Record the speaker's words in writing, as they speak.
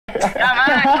Yeah, man,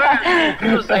 I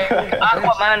swear. It was like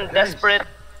Aquaman, desperate.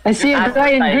 I see a guy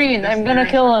in green. I'm gonna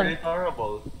kill him. It's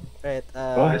horrible. Right,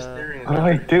 What do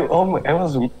I do? Oh my, I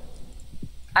was...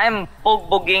 I'm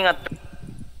booging at.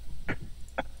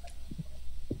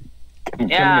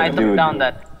 Yeah, I took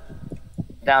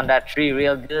down that tree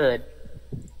real good.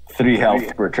 3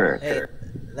 health per turn. hey,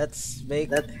 let's make.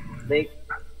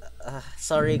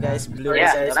 Sorry guys, blue Yeah,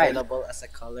 wasn't nice. available as a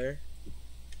color.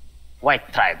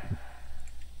 White tribe.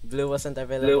 Blue wasn't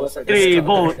available for Three this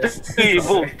color.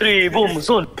 boom, three boom,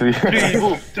 soon. Three.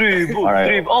 Three boom.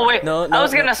 Alright. Oh wait, No, I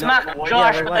was gonna no, smack no.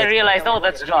 Josh, Yeah, but right. I realized, oh,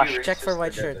 that's Josh. Check for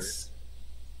white shirts.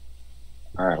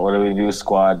 Alright, what do we do,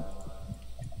 squad?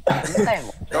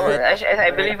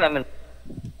 I believe I'm in.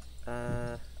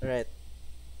 Right.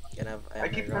 I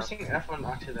keep pressing F on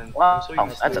accident. Wow, I'm so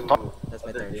used that's a to top. That's my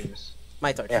other torch. games.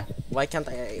 My torch. Yeah. Why can't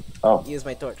I Oh. use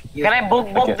my torch? Can I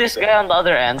boog this guy on the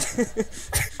other end?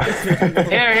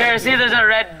 Here, see, there's a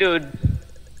red dude.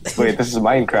 Wait, this is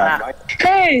Minecraft.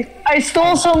 Hey, I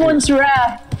stole someone's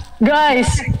raft. Guys,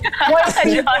 what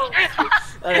is Josh.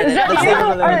 Is that Let's you? leave it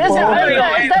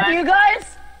alone. Is that you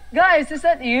guys? Guys, is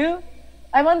that you?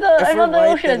 I'm on the If we're the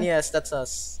white, then ocean. yes, that's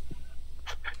us.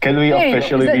 Can we Hey,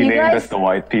 officially is that be you named guys? as the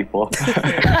white people?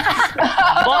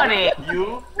 Bonnie.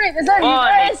 You? Wait, is that you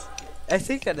Bonnie. guys? I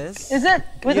think it is. Is it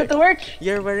with the torch?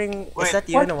 You're wearing. Is Wait, that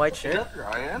you what? in a white Is shirt? that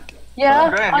Ryan? Yeah,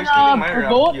 Ryan, on you're stealing my a raft,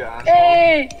 boat. you asshole.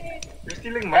 Hey, You're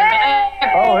stealing my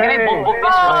hey. Oh, Can I hey! boog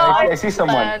this I one? see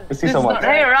someone. I see This is someone. not-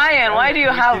 Hey Ryan, why do you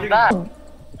have that?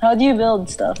 How do you build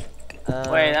stuff?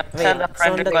 Wait, I'm send a so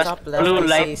friend on the request. top left, Blue I see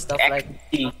light stuff like.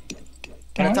 XT.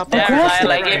 On the top Yeah, left, Grass. see,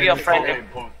 Lyle, I like, gave you a friend. Okay,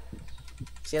 boom.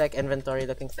 see like inventory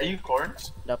looking Are thing. you corn?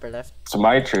 The upper left. It's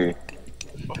my tree.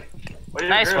 Are you a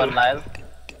Nice girl? one, Lyle.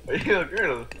 Are you a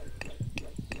girl?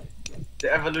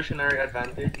 The evolutionary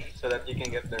advantage so that you can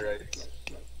get the rights.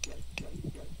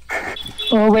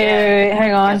 Oh wait,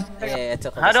 hang on. Yeah, it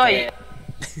took a How do I?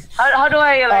 mistake. How do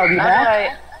I like? you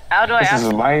How do I This ask? is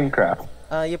Minecraft.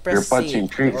 You press You're punching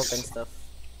C trees. to open stuff.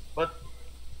 But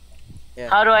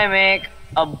How do I make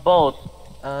a boat?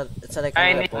 It's like I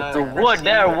a need boat. the wood.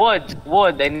 There,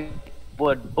 wood. I need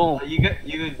wood. Boom.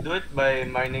 you do it by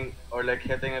mining or like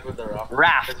hitting it with the rock.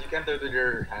 Raft. Because you can't do it with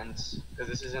your hands. Because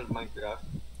this isn't Minecraft.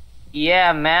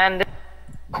 Yeah, man. This is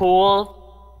cool.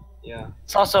 Yeah.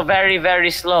 It's also very,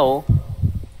 very slow.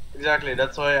 Exactly.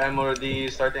 That's why I'm already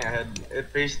starting ahead.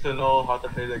 It pays to know how to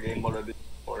play the game already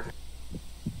before.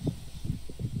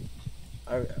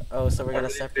 Oh, so we're gonna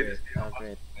Already played separate. this game Oh, a bunch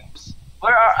great. of times.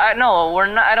 Where are? I no, we're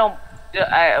not. I don't.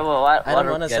 Well, I don't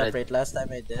want to separate. Last time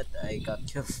I did, I got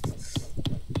killed.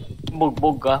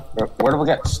 Booga. Where do we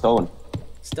get stone?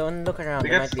 Stone, look around. We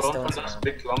There get might be stone from stones those around.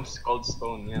 big clumps called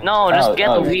stone. Yeah. No, just Oh, get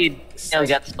oh. the weed. You'll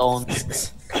get stone.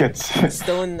 Kids.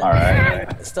 Stone.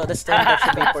 Alright. The stone that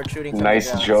should be protruding from Nice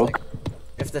the ground. joke. It's like,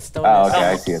 if the stone Oh, is okay,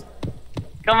 I see it.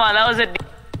 Come on, that was a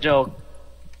joke.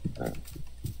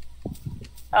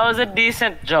 That was a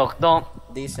decent joke. Don't.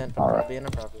 decent, Alright. probably in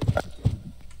a problem.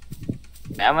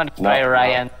 I'm gonna try No.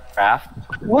 Ryan craft.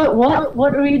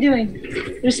 What are you doing?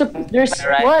 There's Try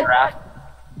Ryan what? craft.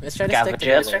 Let's try to stick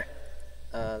Scavengers. together.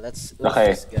 Let's oof Okay.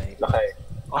 this guy. Okay.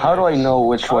 How do I know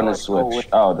which one is which?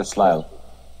 Oh, that's Lyle.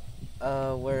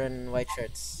 We're in white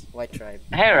shirts, white tribe.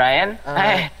 Hey Ryan.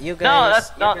 Hey. You No, guys-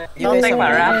 that's not. you Don't guys take are my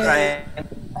weird. raft, Ryan.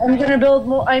 I'm gonna build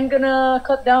more. I'm gonna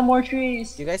cut down more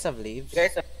trees. Do you guys have leaves?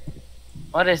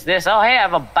 What is this? Oh, hey, I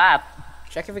have a bat.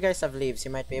 Check if you guys have leaves.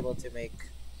 You might be able to make.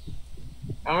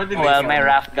 I'm already Well, making my it.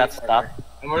 raft got stuck.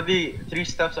 I'm already 3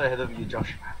 steps ahead of you,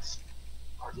 Josh. Mans.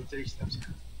 Already 3 steps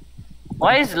ahead.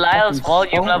 Why is Lyle's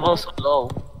volume level so low?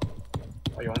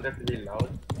 Oh, you want that to be loud?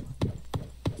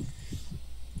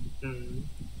 Hmm.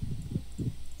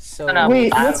 So No,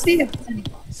 Wait, bat. what's the?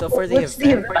 so for the What's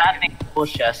the event, Batting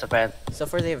bushes, apparently. so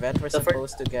for the event, we're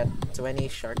supposed to get 20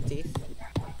 shark teeth.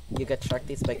 You get shark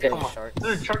teeth by killing Come on. sharks.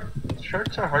 Dude,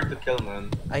 sharks are hard to kill,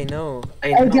 man. I know.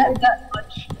 I get that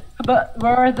much. But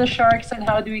where are the sharks and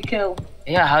how do we kill?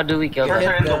 Yeah, how do we kill Sharks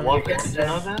them? are in the them, water. we Did hit you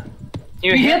know that?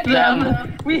 You hit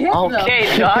them. We hit them.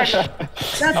 Okay, Josh.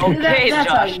 That's, Okay, that's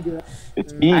how Josh. you do it.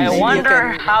 It's Mm, easy. I Maybe you wonder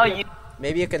can- how you.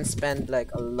 Maybe you can spend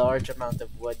like a large amount of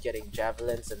wood getting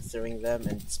javelins and throwing them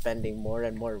and spending more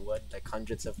and more wood, like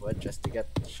hundreds of wood, just to get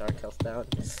shark health down.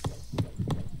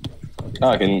 Oh,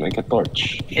 I can make a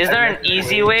torch. Is there an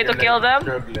easy way to kill them?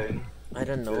 Struggling. I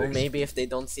don't know, maybe if they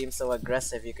don't seem so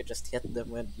aggressive, you could just hit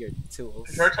them with your tools.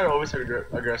 Sharks are always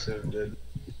aggressive, dude.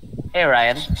 Hey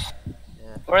Ryan.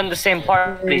 Yeah. We're in the same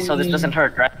party, so this doesn't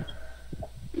hurt, right?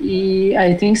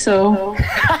 I think so.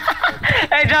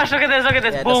 Hey Josh, look at this, look at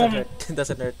this. Yeah, it doesn't Boom. hurt. It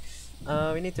doesn't hurt.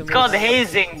 We need to It's called move.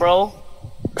 hazing, bro.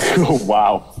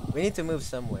 Wow. We need to move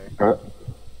somewhere.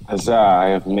 Huzzah, I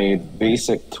have made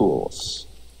basic tools.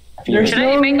 There's Should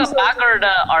I make a bag or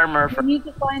the armor? We need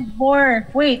to find more.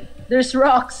 Wait, there's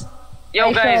rocks.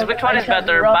 Yo guys, which one is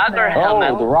better, bag or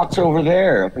helmet? Oh, the rocks are over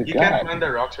there. Oh my You God. can't find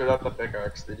the rocks without the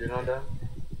pickaxe. Did you know that?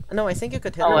 No, I think you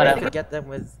could hit Oh, them. You whatever. could get them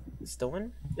with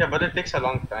stone. Yeah, but it takes a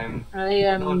long time. I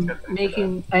No one's am got time for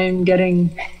making. I am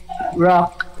getting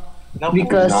rock. No,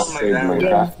 Because- Not my save damn.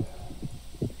 Minecraft.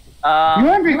 You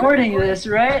aren't recording this,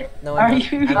 right? No, Are I'm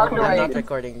you not, I'm recording? not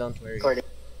recording. Don't worry.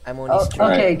 I'm only Oh,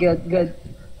 streaming. okay, good.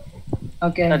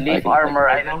 Okay. The leaf armor,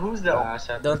 I I know who's the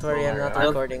asset. Don't worry, I'm not Oh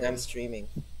recording. I'm streaming.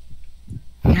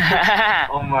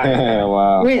 my.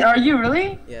 Wow. Wait, are you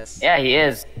really? Yes. Yeah, he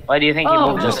is. Why do you think he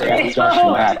Oh, moved just to got it? Josh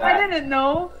oh, back. I didn't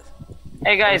know.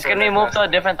 Hey guys, can we move to a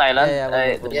different island? Yeah,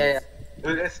 we'll move.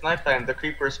 Dude, it's nighttime. The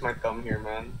creepers might come here,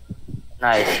 man.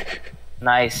 Nice.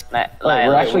 Nice. Oh,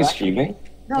 we're actually streaming?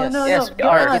 No, Yes. no, Yes, no. we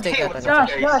are. Josh, You take that one.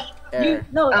 Josh, Air. you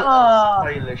no.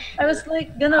 Stylish. I was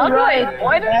like gonna How do ride.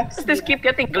 why does this keep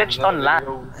getting glitched on land?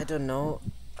 I don't know.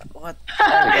 What?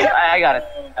 I got it.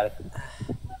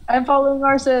 I'm following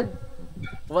Arsen.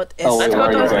 What is? Oh, Let's wait, go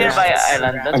where to are this you nearby guys?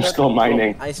 island. I'm Let's still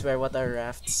mining. I swear, what are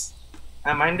rafts?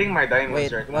 I'm minding my diamonds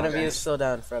Wait, right now. one of you guys. slow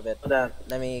down for a bit. Let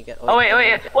me get. Oh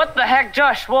wait. What the heck,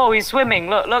 Josh? Whoa, he's swimming.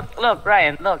 Look,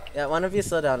 Ryan, look. Yeah, one of you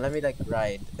slow down. Let me like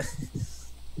ride.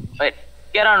 Wait,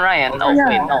 get on Ryan. Oh Yeah.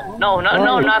 wait, no,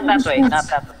 not that way, not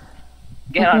that way.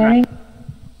 Get on Okay. Ryan.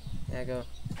 Yeah, go.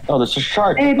 Oh, there's a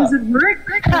shark. Hey, does it work?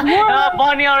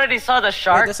 Bonnie already saw the Wait,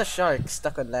 shark. there's a shark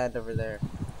stuck on land over there.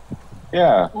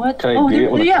 Yeah. What? Can I Oh, beat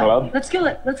it with a yeah. club? Let's kill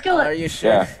it. Let's kill Are it. you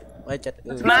sure? Yeah. Wait,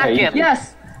 ooh. Smack it.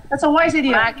 Yes, that's a wise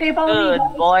idea. Smack Okay, it follow me. good,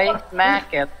 guys. boy.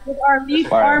 Smack it. With our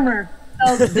leaf Alright. armor.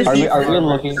 Are we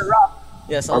looking?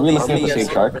 Yes, Are all we these looking at the leaves same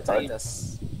will shark? protect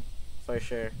us. For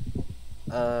sure.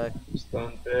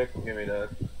 Stone pick, give me that.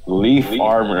 Leaf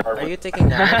armor. Are you taking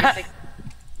damage?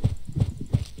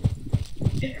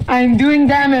 I'm doing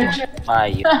damage. Ah,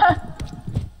 you.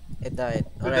 It died.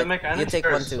 Dude, the Alright, mechanics you take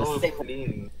are one so tooth.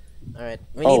 clean. Alright,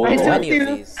 we Oh, need I 20 took of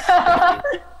two. these.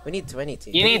 We need 20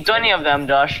 teeth. You need 20 of them,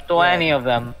 Josh. 20 of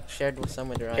them. Shared with some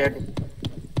with Ryan.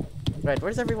 Right,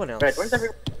 where's everyone else?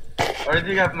 I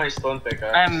already have my stone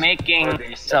pickaxe. I'm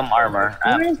making some armor.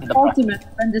 Where is ultimate?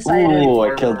 Undecided. Ooh,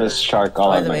 I killed this shark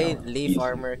all By on the my way, own. leaf Easy.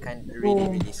 armor kind of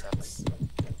really sucks.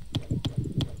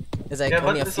 It's like Yeah, but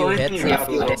only a it's few only hits three and rounds, a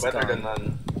few so hits better than gone.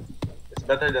 none. It's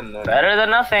better than none. Better than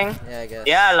nothing. Yeah, I guess.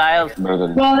 Yeah, Lyle. Better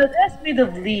than- Well, it is made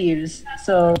of leaves,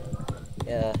 so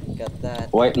Yeah, got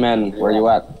that. White man, where you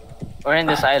at? We're in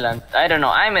this island. I don't know.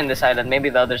 I'm in this island. Maybe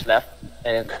the others left.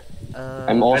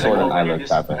 I'm also on how an when island, you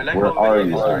just- Papa. I like We're how when already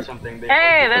you start there. something, they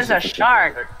Hey, focus there's a specific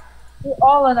shark. effect. we're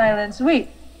all on islands. Wait,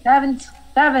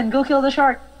 Davin, go kill the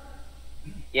shark.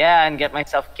 Yeah, and get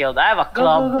myself killed. I have a Go,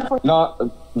 club. go, go for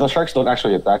No, the sharks don't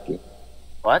actually attack you.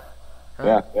 What?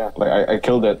 Yeah. Like I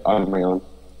killed it on my own.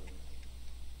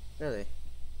 Really?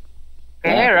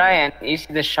 Hey, Ryan. You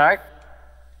see the shark?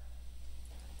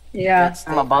 Yeah.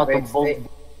 I'm about to bolt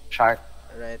shark.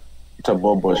 Right. It's a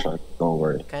bobo shark. Don't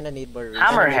worry. Kinda need more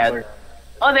Hammerhead.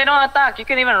 Oh, they don't attack. You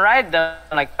can even ride them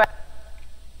like pet.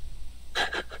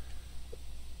 Oh,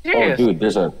 Serious? dude,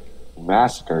 there's a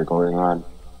massacre going on.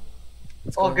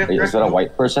 Oh, get Wait, is that a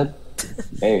white person?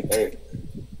 Hey.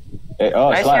 Hey, oh,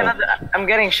 I it's see live. another. I'm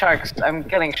getting sharks. I'm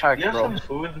killing sharks, You have bro. some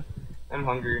food? I'm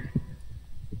hungry.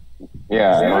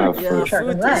 Yeah, I don't have Yeah, food. food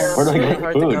is Where do I really get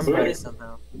hard to food? come by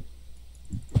somehow.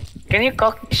 Can you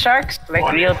cook sharks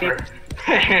like real people?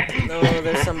 No,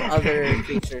 there's some other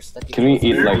creatures that you Can we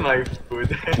eat Here's like? my food.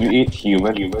 Can you eat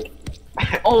human?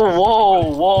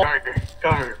 Oh, whoa.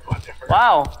 Come here, whatever.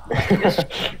 Wow.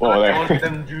 Whoa, I want there.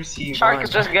 them juicy. Shark is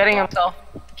just getting himself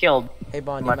killed. Hey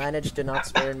Bon, you managed to not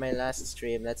swear in my last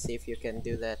stream. Let's see if you can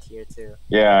do that here too.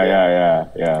 Yeah.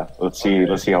 Let's see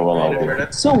how well I'll do.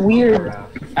 So weird.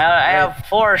 I have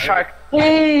 4 sharks.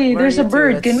 Hey, Where there's are a you two?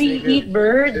 bird. Let's Can we regroup. eat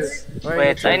birds? Where are you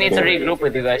Wait, I need to trying regroup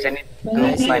with you guys. I need. Can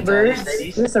we my eat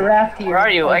birds? There's a raft here. Where are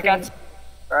you? I think. can't.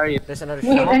 Where are you? There's another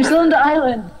Wait, shark. I'm still on the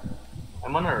island.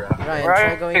 I'm on a raft. Ryan, Where try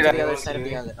are going you to the guys? other side of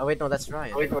the island. Oh wait, no, that's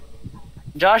Ryan.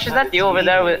 Josh, is that you over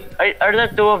there? Are there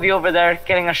 2 of you over there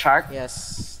killing a shark?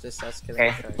 Yes, this us killing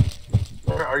Okay. a shark.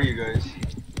 Where are you guys?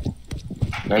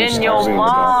 I'm In your starving to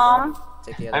death. mom.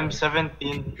 Take the other I'm one.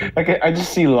 17. Okay, I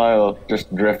just see Lyle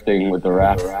just drifting with the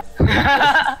raft.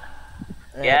 Alright.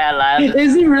 Yeah, lad.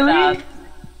 Is he really?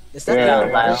 Is that Yeah,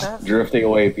 the Lyle. just drifting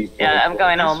away, people. Yeah, I'm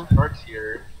coming home. Sharks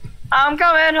here. I'm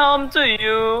coming home to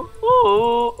you.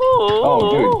 Ooh,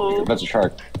 Oh, dude, that's a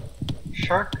shark.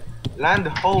 Shark. Land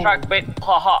home. Shark bait.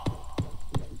 Ha ha.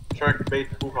 Shark bait.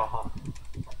 Hoo ha ha.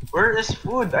 Where is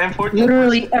food? I'm 14%.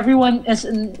 Literally, everyone is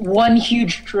in one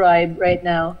huge tribe right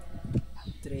now.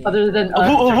 Other than us. I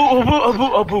need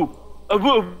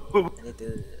to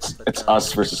put It's down-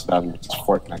 us versus them. It's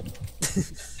Fortnite.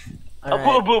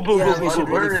 Alright. Yeah, we should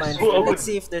really Where find is food. food? Let's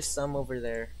see if there's some over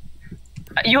there.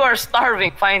 You are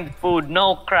starving. Find food.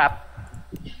 No crap.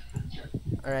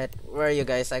 Alright, where are you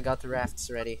guys? I got the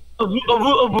rafts ready. I'm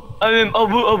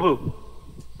Abu.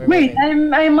 We're Wait,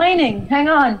 moving. I'm mining. Hang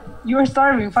on. You are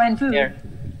starving. Find food. Here.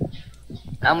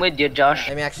 I'm with you, Josh.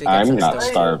 Let me actually get I'm some not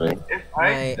stone. starving. If My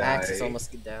I die, axe is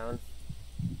almost down.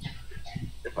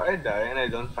 If I die and I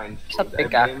don't find It's a food, I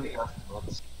pickaxe. blame the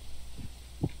astronauts.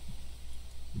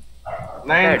 There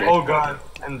 9. it is. Oh god,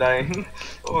 I'm dying.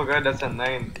 Oh god, that's a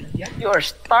 9. You are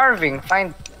starving.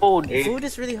 Find food. 8. Food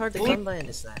is really hard to come by in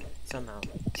this land, somehow.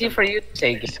 See for you,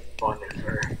 take it.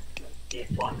 Wonderful.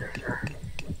 Wonderful.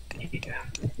 Yeah.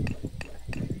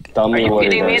 Tell Are me you what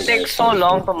kidding me? It is. takes so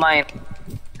long to mine.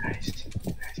 Nice.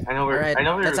 I know where. Alright, I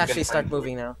know where let's we're actually gonna start find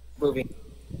moving now.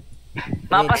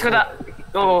 Mapas ko na.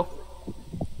 Go.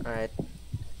 Alright.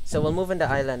 So we'll move in the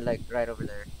island, like, right over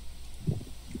there.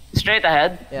 Straight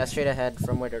ahead. Yeah, straight ahead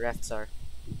from where the rafts are.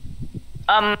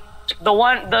 The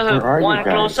one Where are you one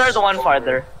guys? closer, the one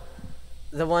farther.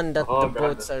 The one that Oh, the God.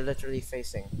 boats are literally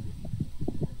facing.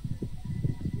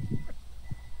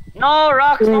 No,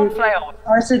 rocks don't fly out.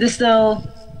 Arsid is still.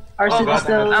 Arsid God, is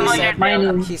still I'm He on said, your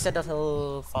mining. he said that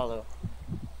he'll follow.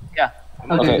 Yeah.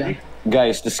 Okay,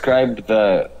 guys, describe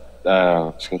the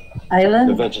the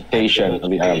Island? vegetation of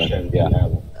the island.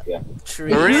 Yeah.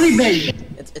 Trees. Really big.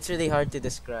 It's really hard to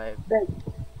describe.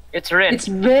 It's rich. It's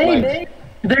big. Like-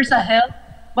 There's a hill,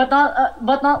 but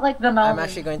not like the I'm mountain.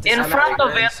 actually going to. In I'm front actually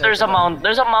of going it, to there's a circle mountain.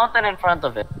 There's a mountain in front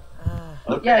of it. Ah,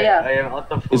 Okay, Yeah. I am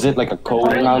out of food. Is it like a cone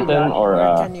Where mountain or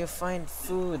where a? can you find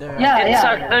food? Around Yeah, It's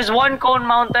yeah. there's one cone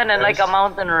mountain and like a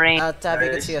mountain range. Tab, you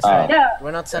can see us, Oh. right? Yeah.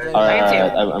 We're not settling Alright, Thank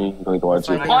you. alright, I'm going towards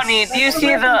you. Fine. Bonnie, do you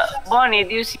see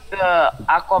the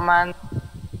AquaMan?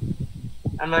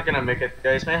 I'm not gonna make it,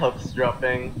 guys. My health's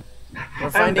dropping. We're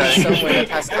I'm finding dying. somewhere that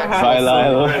has access. Bye,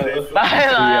 Lyle.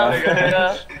 Bye,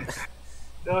 Lyle.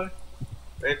 No.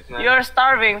 Wait, man. You're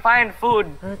starving. Find food.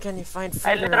 Where can you find food?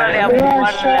 I literally have around? There are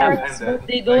one sharks, left. but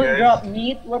they don't Guys. drop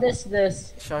meat. What is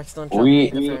this? Sharks don't drop We-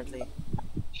 meat, apparently.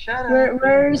 Shut up.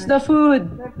 Where's the food?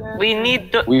 We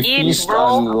need to We eat, feast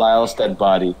on bro. Lyle's dead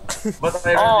body. But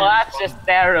I Oh, already- that's just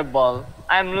terrible.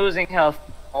 I'm losing health.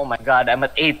 Oh my god, I'm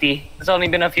at 80. It's only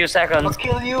been a few I'll seconds.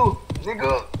 kill you,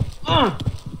 nigga. I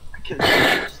kill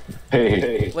you.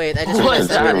 Hey. Wait, I just What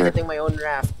realized is I'm that? hitting my own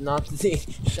raft, not the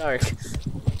shark.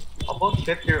 How about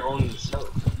hit your own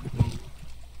self?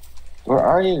 Where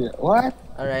are you? What?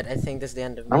 Alright, I think this is the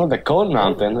end of I'm me. at the cone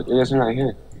mountain. You guys are not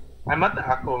here. I'm at the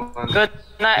AquaMan. Good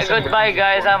night, goodbye,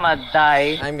 guys. I'ma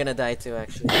die. I'm gonna die too,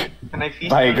 actually. Can I feast?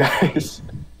 Bye, on- guys.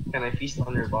 Can I feast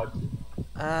on your body?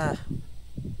 Ah,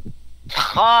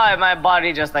 Oh, my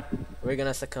body just like we're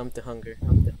gonna succumb to hunger.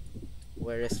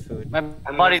 Where is food? my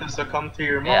I'm body. going to succumb to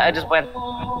your mom. Yeah, I just went.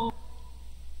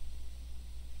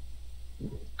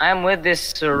 I'm with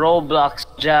this Roblox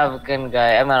Javkan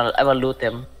guy. I'm gonna loot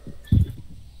him.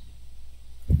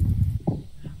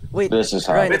 Wait, This is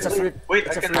how- Ryan, Wait, it's a fruit. wait,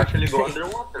 it's I a can fruit actually go tree.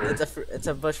 underwater. It's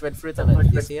a bush with fruit on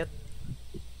it. You see it?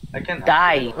 I can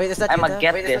Die. Wait, is that I'ma you, Tab?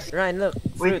 get Wait, this. Ryan, look.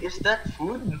 Wait, Fruit. is that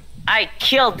food? I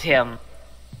killed him.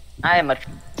 I am a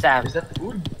savage. Is that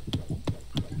food?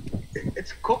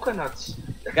 It's coconuts.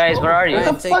 Let's Guys, go. where are you? Ryan,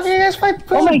 What the fuck are you guys fighting?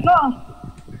 Oh my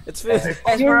god! It's food.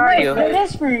 Guys, where are you? It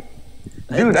is fruit.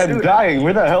 Dude, I'm dying.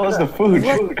 Where the hell is the food?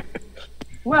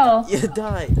 Well, You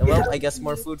died. Well, I guess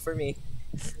more food for me.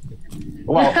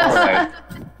 Wow, alright.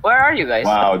 Where are you guys?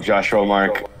 Wow, Joshua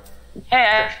Mark.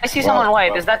 Hey, I see someone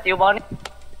white. Is that you, Bonnie?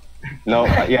 No,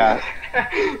 yeah.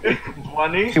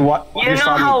 Money? See what? You know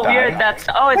saw me how die. weird that's.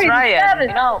 Oh, it's Wait, Ryan.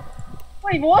 Devin.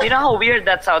 Wait, what? You know how weird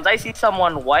that sounds. I see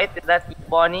someone white. Is that you,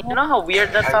 Bonnie? You know how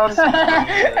weird that sounds.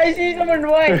 I see someone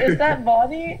white. Is that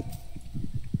Bonnie?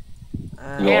 Go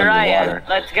Hey in the Ryan, water.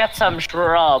 let's get some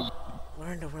shrub.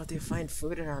 Where in the world do you find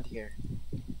food around here?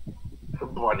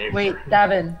 Money. Wait,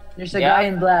 Davin. There's a Yeah? guy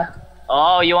in black.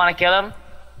 Oh, you wanna kill him?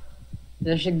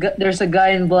 There's a guy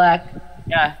in black.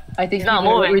 Yeah. I think He's you not know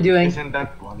what moving. we're doing. Isn't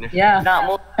that wonderful? Yeah, Not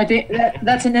move. I think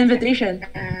that's an invitation.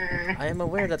 I am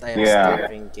aware that I am Yeah.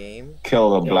 starving, game.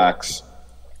 Kill the blacks.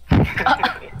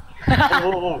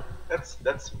 Oh, that's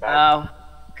bad.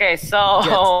 Okay,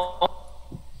 so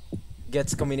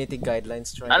Gets community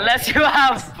guidelines trying. unless you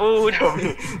have food,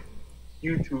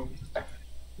 YouTube.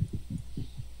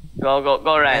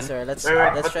 go, Ryan. Yes, sir. Let's Wait,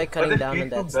 wait, let's what- try what cutting if down on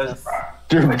that YouTube does- stuff.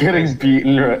 You're getting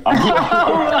beaten right.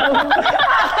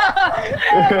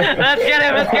 Let's get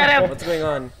him. Let's get him. What's going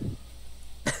on?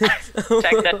 Check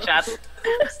the chat.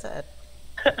 What's that?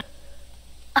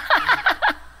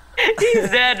 He's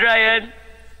dead, Ryan.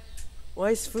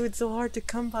 Why is food so hard to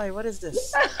come by? What is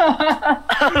this?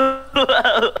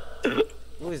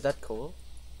 Ooh, is that coal?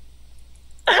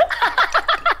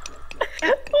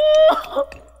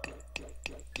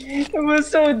 It was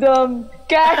so dumb.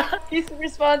 Cat, he's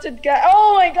responsive cat.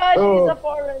 Oh my gosh, he's a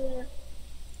foreigner.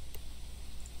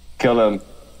 Kill him.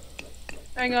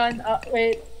 Hang on,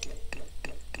 wait.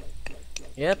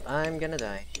 Yep, I'm gonna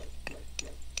die.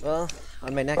 Well,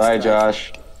 on my next Bye, life,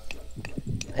 Josh.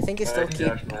 I think you still keep...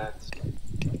 Josh, Matt.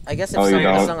 I guess if Oh, you some,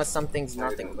 as don't? long as something's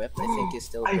not equipped, I think you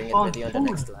still I bring it found with you on the food.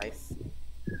 next life.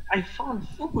 I found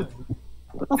food.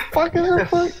 What the fuck is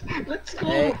that? Let's go.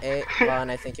 Hey, Vaughn,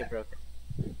 I think you broke it.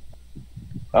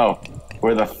 Oh,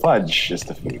 where the fudge is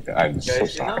the food. I'm so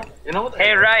Guys, sorry. you know what?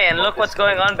 Hey I like Ryan, about look what's this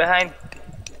going game? on behind.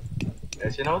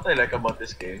 Guys, you know what I like about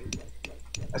this game?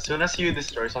 As soon as you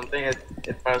destroy something, it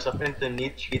piles up into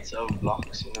neat sheets of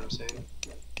blocks. You know what I'm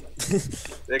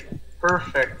saying? Like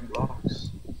perfect blocks.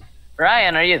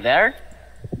 Ryan, are you there?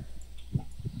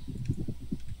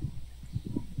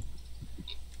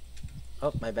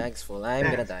 Oh, my bag's full. I'm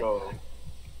gonna Let's die. go.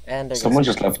 And there's Someone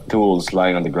just left tools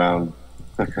lying on the ground.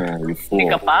 You fool. Hindi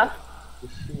ka pa? You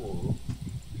fool.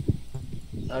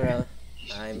 Alright,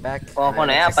 I'm back. Oh, ako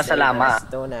na I yan, like to save pasalamat. a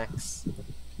stone axe.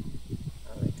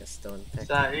 I like a stone pick.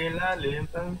 Sa ilalim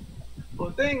ng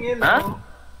puting ilaw. Huh?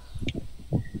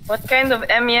 What kind of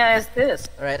Emiya is this?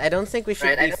 Alright, I don't think we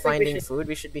should be finding food.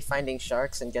 We should be finding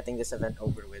sharks and getting this event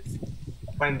over with.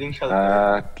 Finding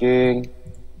shelter. King.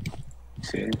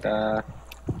 Sinta.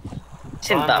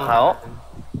 Sinta ka,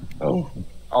 oh?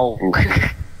 Oh. Oh.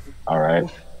 Alright.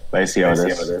 Let's see how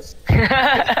this.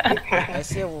 I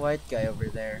see a white guy over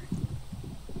there.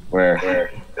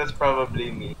 Where? That's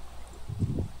probably me.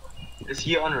 Is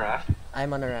he on raft?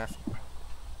 I'm on a raft.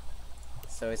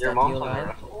 So is Your that mom's you, on a Lion?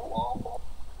 raft.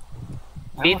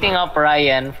 Beating up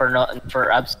Ryan for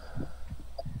abs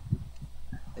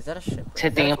Is that a ship?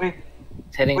 hitting Wait,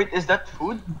 hitting. wait, is that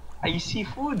food? I see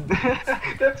food.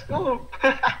 Let's go.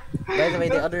 By the way,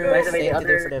 the other By the way, thing the to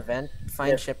do other- for the event,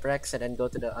 find shipwrecks and then go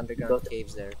to the underground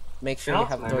caves there. Make sure You know you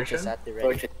have what's my torches mission? at the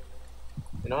ready.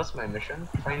 You know what's my mission?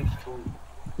 Find food.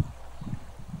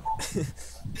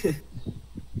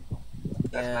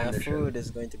 That's my Yeah, mission. food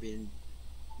is going to be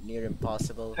near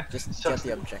impossible. Just get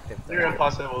the objective Near there.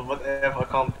 impossible, but I have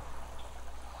accomplished.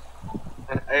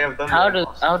 And I have done How the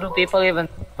do people even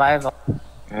survive?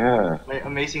 Yeah. my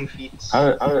amazing feats.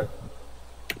 How,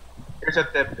 Here's a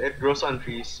tip: it grows on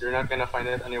trees. You're not gonna find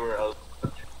it anywhere else.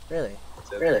 Really?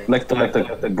 That's it. like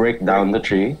to break down the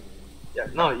tree? Yeah.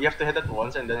 No, you have to hit it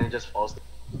once and then it just falls.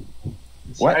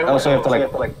 See, What? I Also, you have to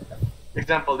will- like.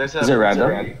 Example: there's a. Is it there's a random?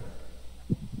 tree.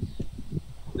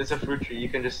 There's a fruit tree. You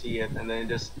can just see it and then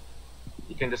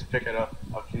you can just pick it up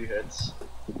a few hits.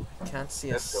 Can't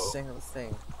see Let's a go. single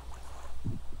thing.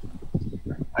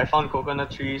 I found coconut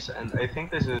trees and I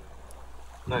think this is.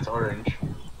 No, it's orange.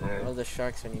 All the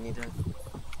sharks when you need them.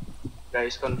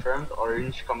 Guys, confirmed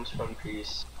orange comes from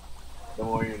trees. The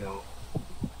more you know.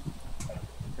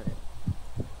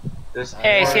 Just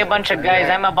Hey, I see a for bunch of guys.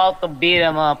 I'm about to beat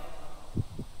them up.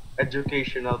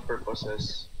 educational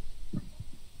purposes.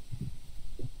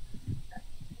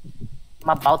 I'm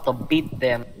about to beat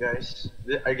them. Guys,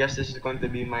 I guess this is going to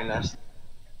be my last.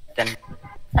 Then.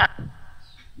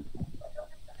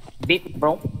 Beat,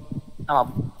 bro.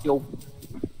 Yo.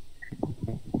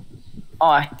 Oh,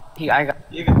 I got.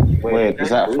 Wait, is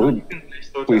that food? You can place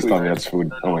those Please as tell me traps. that's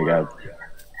food. Oh my god.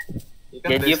 You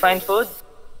can Did place you find those- food?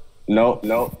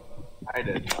 No. I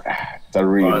did. It's a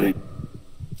really.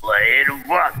 Wait,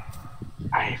 what?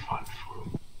 I found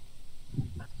food.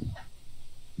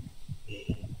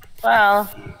 Well,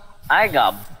 I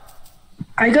got.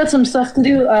 I got some stuff to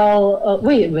do. I'll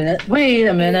wait a minute. Wait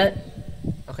a minute.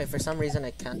 Okay, for some reason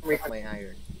I can't pick my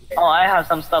iron. Oh, I have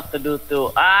some stuff to do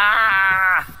too.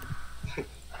 Ah!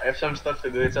 I have some stuff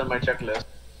to do. It's on my checklist.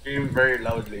 Scream very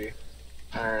loudly.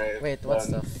 Alright. Wait, what done.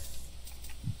 stuff?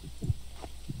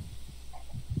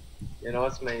 You know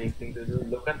what's my thing to do?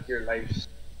 Look at your lives.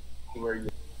 Where you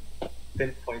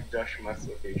pinpoint Josh Matt's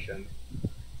location.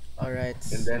 Alright,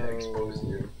 And then so... expose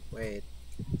you. Wait,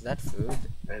 is that food?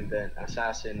 And then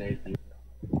assassinate you.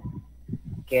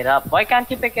 Get up. Why can't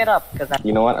you pick it up? Cause I'm.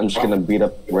 You know what? I'm just gonna beat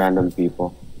up random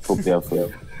people. Hope they have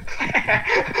food.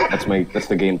 That's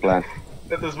the game plan.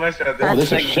 That was my strategy. Oh, this is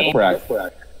the game. shipwreck.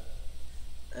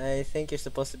 I think you're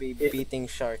supposed to be beating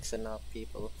sharks and not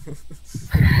people.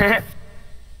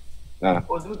 Nah.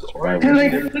 Oh, dude, Survival. orange.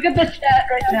 Like, look at the chat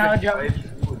right now, Joe.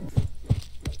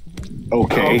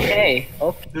 Okay. Okay.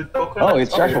 Okay. Dude, coconut. Oh,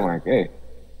 it's Joshua Mark. Hey.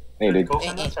 Hey, dude.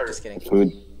 Coconuts are Just kidding.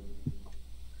 Food.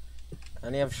 I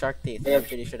only have shark teeth. I'm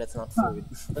pretty sure that's not food.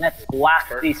 Let's whack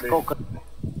Shark these teeth. coconuts.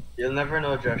 You'll never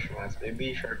know, Josh Mans.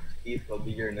 Maybe shark teeth will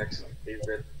be your next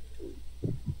favorite.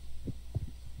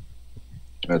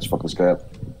 Let's fucking scrap.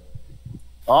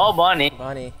 Oh, Bonnie,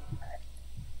 Bonnie.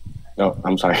 No,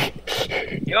 I'm sorry.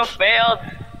 you failed.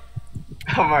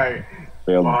 Come on,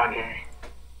 Failed. Bonnie.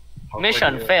 How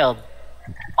Mission could you? failed.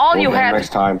 All We'll you get him had, next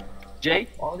time. Jay.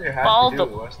 All you had All to the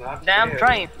do was not damn fail.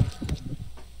 train.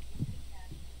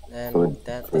 And Food,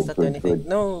 that food, does not do food, anything. food.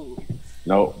 No!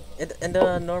 No. In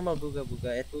the normal Booga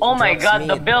Booga, it Oh my drops god,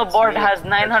 the meat. billboard meat. has That's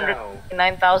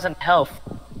 909,000 health.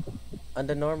 On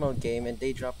the normal game, and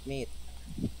they drop meat.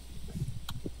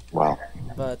 Wow.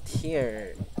 But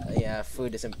here, yeah,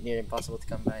 food is near impossible to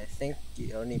come by. I think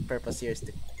the only purpose here is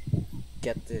to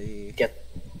get the Get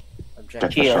objective.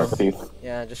 the Kill. shark teeth.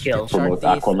 Yeah, just Kill. get shark Promote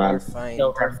teeth AquaMan. or find.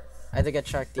 Kill her. Either get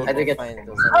shark teeth Either or get- find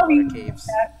those How do you underwater caves.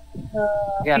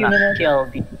 Gonna kill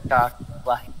the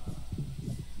shark.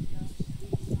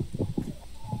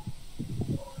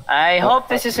 I hope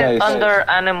this isn't guys. under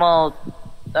animal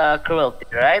cruelty,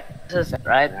 right? This is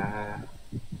right. Nah,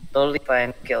 Totally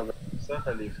fine. Kill them. it's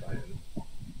totally fine.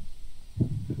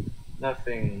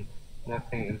 Nothing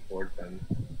important.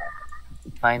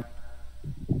 Fine.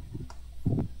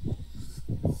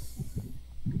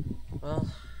 Well,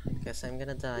 guess I'm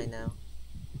gonna die now.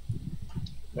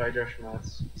 Bye, Josh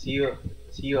Mans. See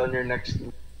you on your next.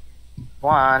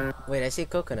 One. Wait, I see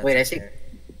coconuts. Wait, I up see- there.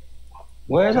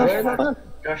 Where the fuck?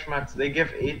 Josh Mans, they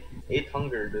give eight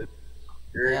hunger, dude.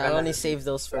 You're Yeah, I'll gonna- only save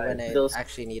those for when I Those-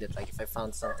 actually need it. Like if I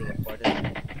found something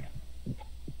important.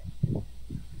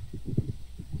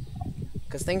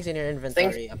 Because things in your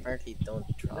inventory apparently don't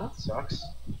drop. That sucks.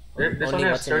 There's Only only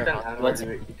a what's in your certain pocket.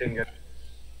 animal you can get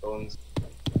stones.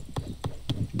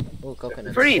 Oh,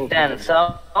 coconuts. Free then.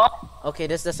 So. Okay,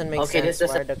 this doesn't make Okay, sense. this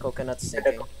Why are doesn't- the coconuts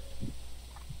sinking?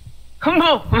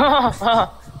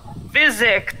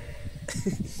 Physics.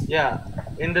 Yeah,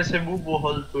 in the Cebu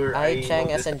Bohol tour, I Chang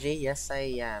noticed- SNG? Yes,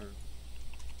 I am.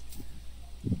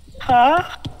 Huh?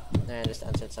 I just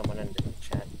answered someone in the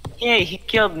chat. Hey, he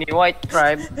killed me. White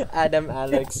tribe. Adam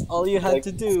Alex, all you had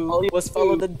to do was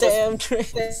follow the damn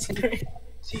trace.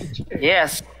 CJ.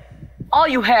 Yes. All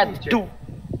you had to do.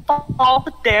 Follow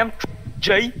the damn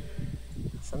Jay.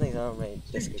 Something's wrong with my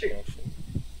Discord connection.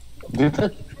 Did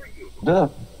that? The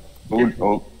food.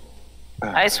 Oh.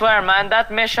 I swear, man,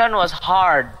 that mission was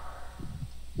hard.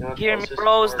 You know what Hear me, else is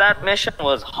bros. hard? That mission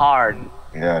was hard.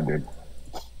 Yeah, dude.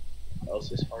 What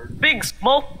else is hard? Big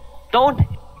smoke. Don't.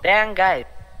 Dang, guys.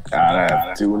 Gotta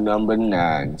have two number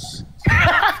 9s.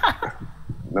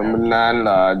 Number 9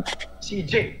 large.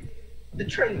 CJ, the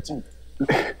train.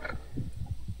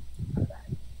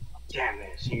 Damn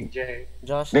it, CJ.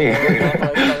 Josh, Hey. people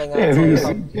are calling out Yeah, to who's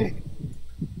you.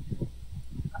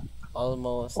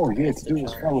 Almost. Oh, yeah, against the dude,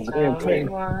 charge. follow the damn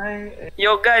train.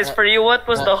 Yo, guys, for you, what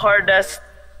was the hardest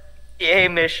EA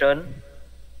mission?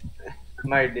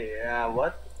 My day,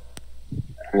 what?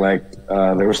 Like,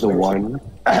 there was the one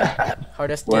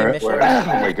Hardest where, game mission.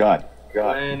 oh my god.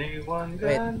 21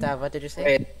 Wait, gun. Tav, what did you say?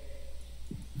 Wait.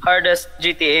 Hardest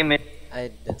GTA mission.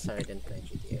 Sorry, I didn't play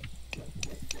GTA.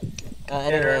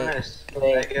 Never Anyway, miss.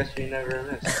 I guess we never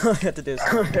miss. all we have to do is.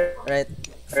 Right.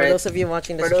 For those of you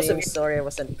watching the stream, sorry I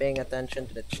wasn't paying attention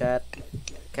to the chat.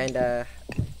 Kinda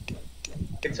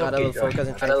It's got a okay, little Josh. focus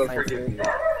and I trying to will find forgive food. you.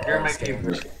 You're my Just kidding.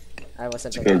 favorite. I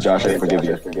wasn't Okay, Josh, I forgive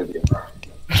you.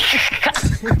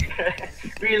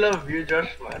 We love you,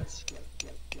 Josh Mats.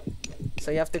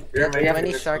 So you have to You're get my 20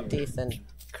 favorite shark food. teeth and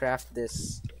craft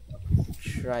this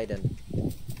trident.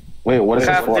 Wait, what is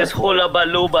Craft this this for? hula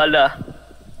balubala.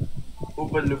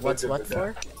 What's what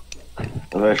for?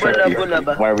 Another shark Bula, teeth. bula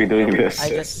ba? Why are we doing this? I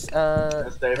just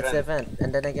That's the it's the event,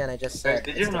 and then again I just Guys, said.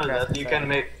 did it's you to know craft that the you can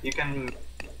trident.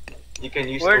 you can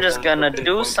use We're those just to gonna pinpoint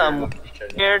do your some location.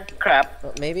 weird crap.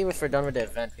 Well, maybe if we're done with the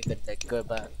event, we could like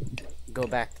go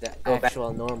back to the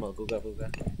actual normal Booga Booga.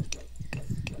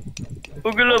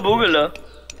 Boogala boogala.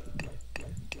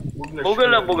 Google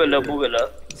Boogala sure. boogala boogala.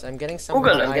 So I'm getting some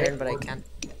Boogala. iron, but I can't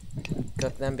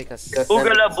cook them because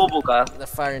Boogala bubuka. the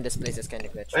fire in this place is kind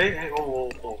of glitchy. Hey, oh.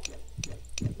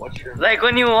 Watch your. Like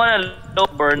when you wanna low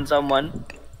burn someone.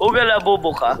 Boogala Is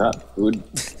bubuka. that food?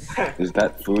 Is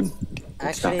that food?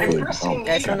 It's not Actually, food. Oh,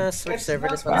 guys wanna switch server?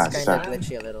 This one is kind of sorry.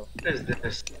 glitchy a little. What is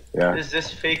this? yeah. Is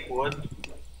this fake wood?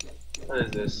 What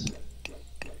is this?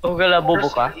 Boogala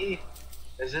bubuka. Press E.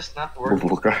 Is this not working?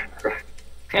 Bubuka.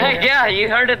 Yeah, you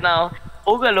heard it now.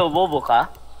 Boogala bubuka.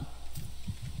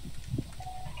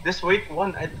 This weight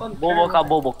one, I don't. Bubuka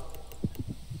bubuka.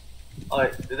 Oh,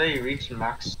 did I reach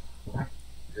max?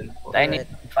 I need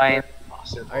to find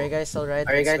impossible. Are you guys alright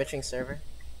with switching server?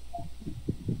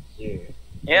 Yeah.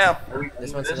 Yeah. Are we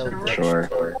This doing one's a little or- glitched.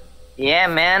 Sure. Yeah,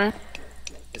 man.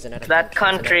 Isn't it a That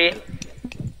country.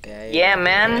 Yeah,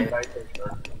 man. Right, sure.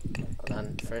 Hold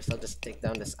on. First, I'll just take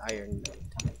down this iron node.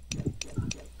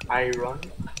 Iron.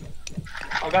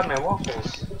 I got my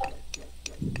waffles.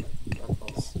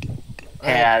 Waffles.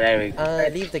 Yeah, there we go.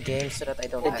 Leave the game so that I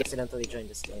don't accidentally join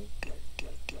this game.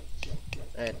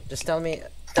 Alright, just tell me.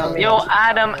 Yo,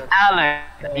 Adam Allen.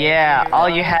 Yeah, all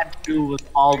you had to do was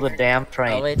all the damn I'll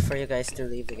train. wait for you guys to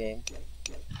leave the game.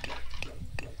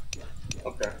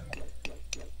 Okay.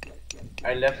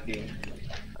 I left game.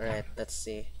 Alright, let's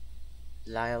see.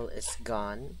 Lyle is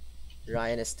gone.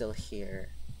 Ryan is still here.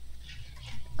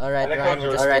 Alright, I like Ryan, how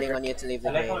we're just waiting on you to leave the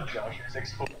I like how game. Josh is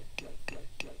exposed.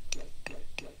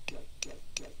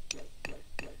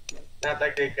 Not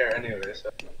like they care anyway, so.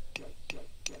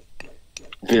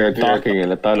 You're talking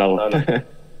in a tunnel.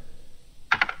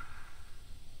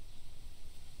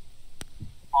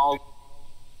 All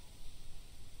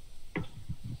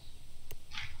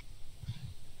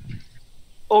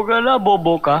Ogala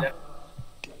bobo ka.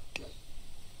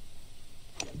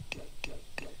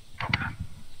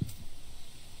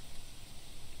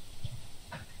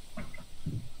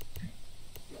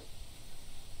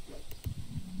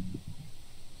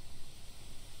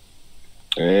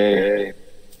 Hey,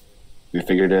 we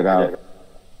figured it out.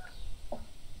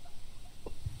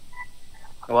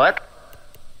 What?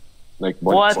 Like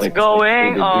What's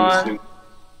going on?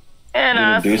 And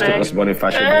I Introduced it as think,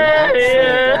 Bonifacio. I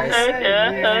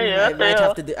might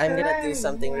have to do. I'm gonna do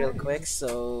something real quick.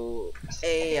 So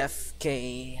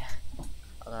AFK.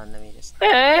 Hold on, let me just.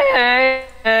 hey,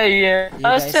 yeah. You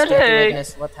I guys said, get to hey,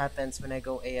 witness what happens when I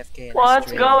go AFK. And I what's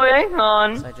stream. going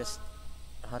on? So I just.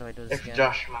 How do I do this If again?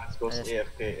 Josh Mats goes Yes.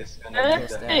 AFK, it's gonna Hey, be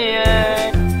that.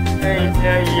 yeah,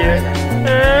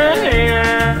 hey,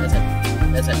 yeah.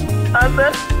 That's it. I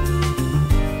said,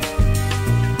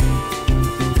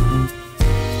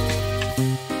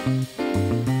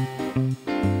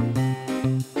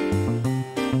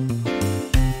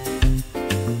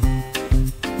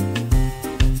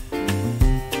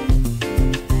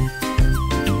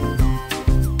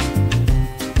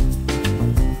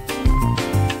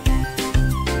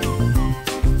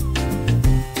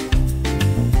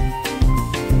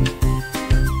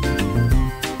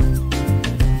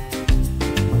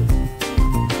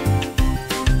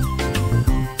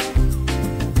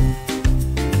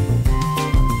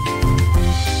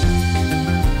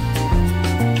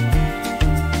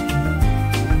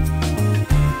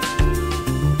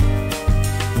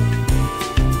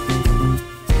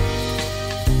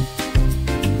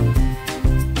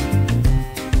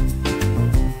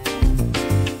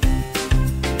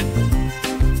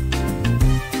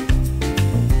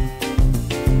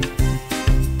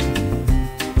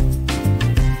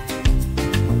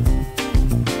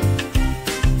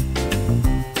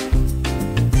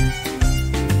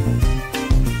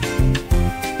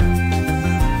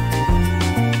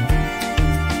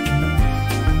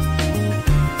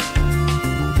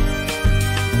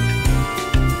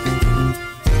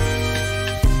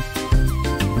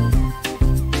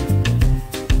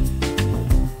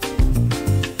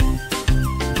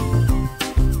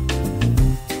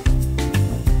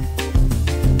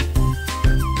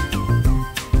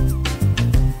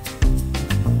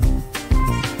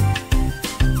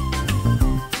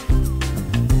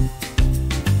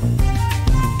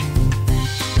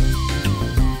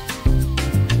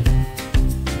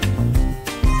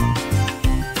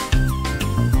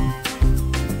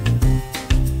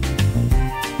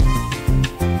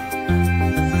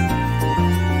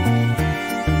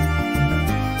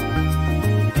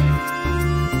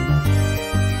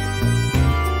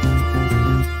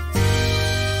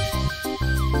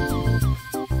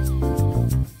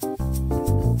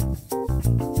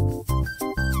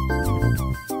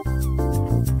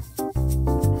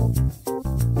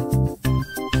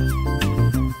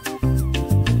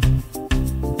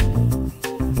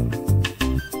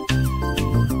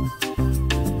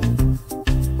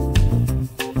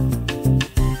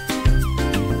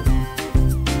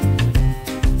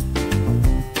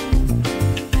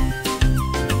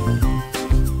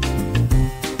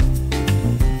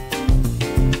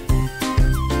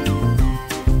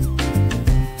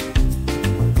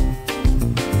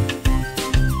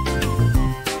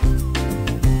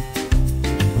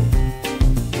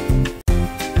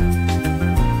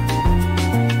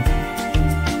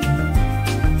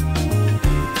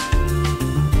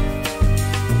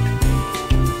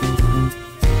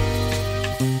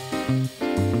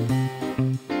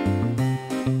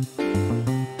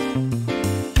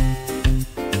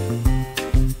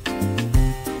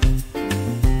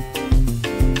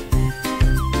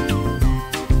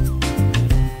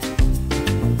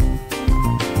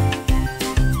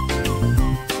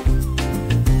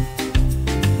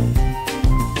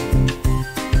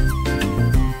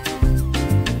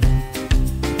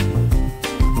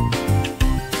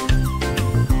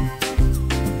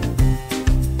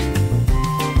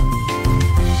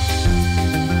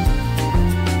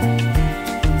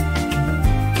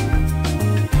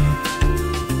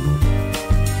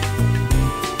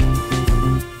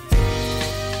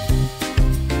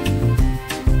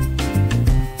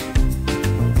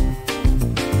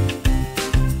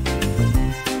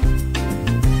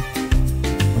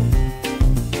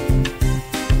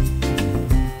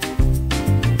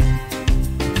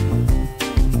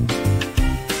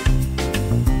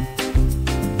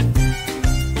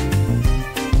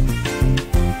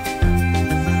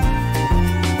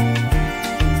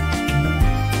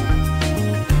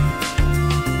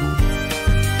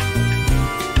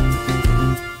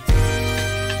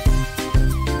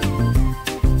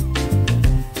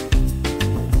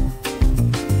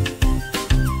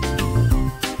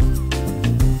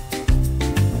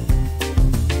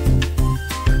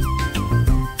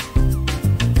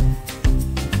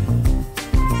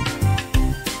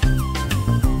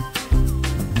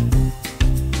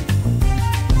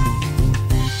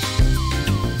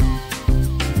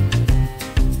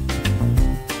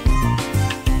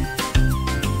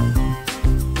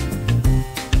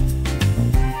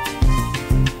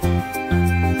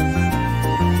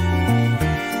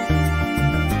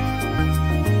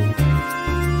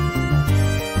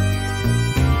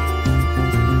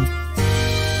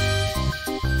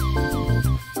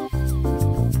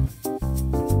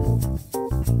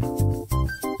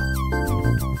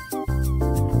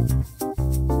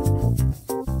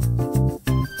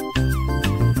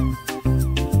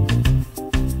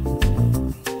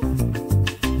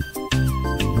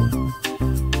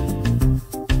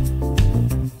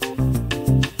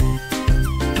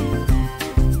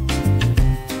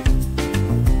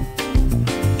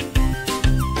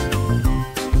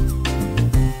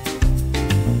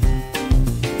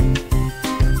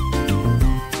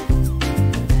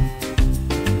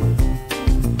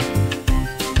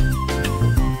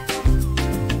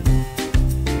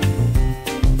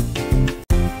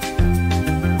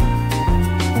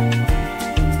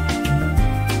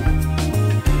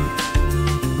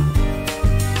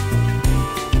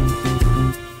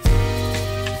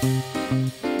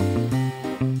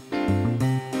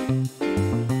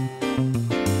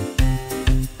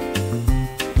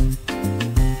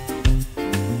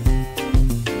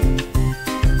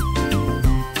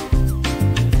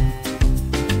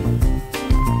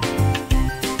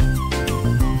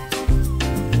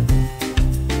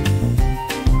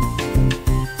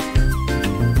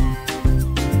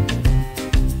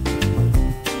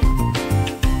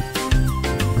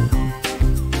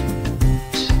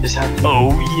 Is that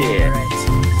Oh yeah.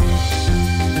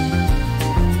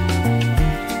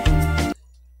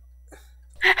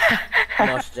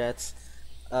 Mosh jets.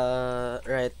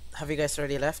 Right. Have you guys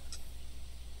already left?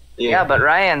 Yeah, but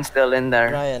Ryan's still in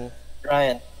there. Ryan,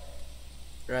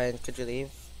 could you leave?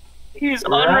 He's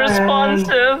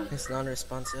unresponsive. He's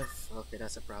non-responsive. Okay,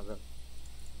 that's a problem.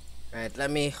 Right, let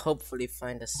me hopefully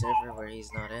find a server where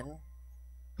he's not in.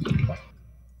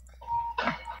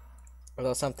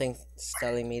 Although something's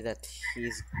telling me that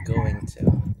he's going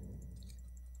to.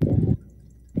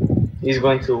 he's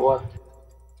going to what?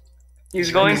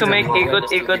 He's going to make ikot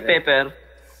paper.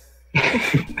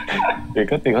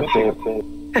 Ikot.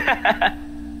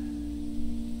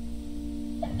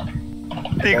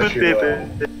 Ikot paper.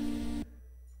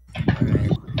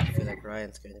 Alright, I feel like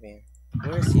Ryan's going to be here.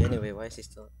 Where is he anyway? Why is he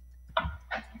still?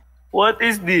 What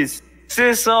is this?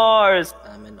 Scissors.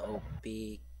 I'm an OP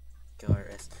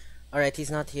KRS. Alright, he's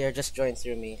not here. Just join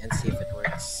through me and see if it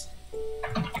works.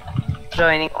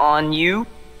 Joining on you.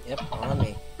 Yep, on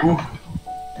me. And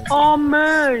see On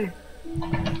me.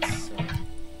 so.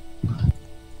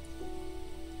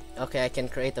 Okay, I can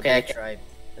create a big tribe.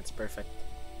 That's perfect.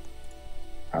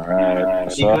 Alright.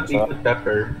 Ikot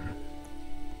pepper.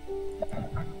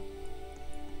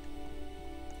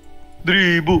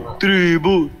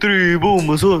 Tribu,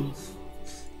 mason.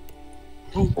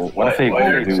 What if they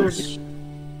do?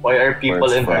 Why are people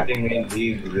Where's inviting me in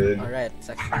leave, dude? Alright, it's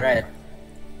actually right.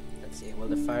 Let's see, will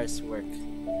the fires work?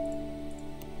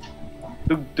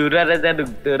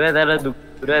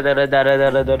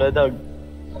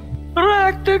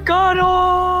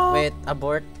 Recticano. Wait,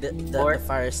 abort. The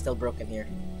fire is still broken here.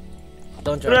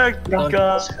 Don't join. Don't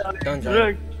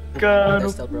join. They're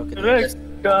still broken here. Did I just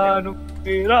join?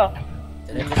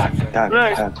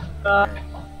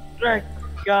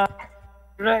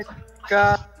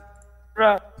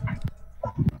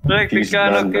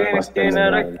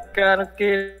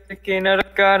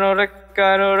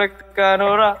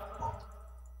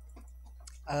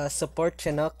 Support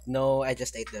Chinook? No, I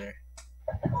just ate dinner.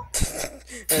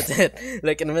 That's it.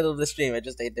 Like in the middle of the stream, I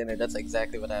just ate dinner. That's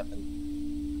exactly what happened.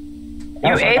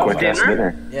 You ate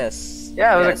dinner? Yes.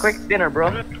 Yeah, it was a quick dinner,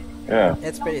 bro. Yeah.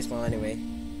 It's pretty small anyway.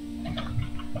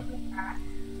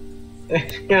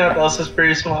 You know what else is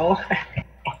pretty small?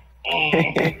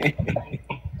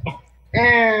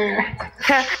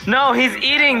 No, he's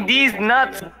eating these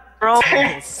nuts, bro.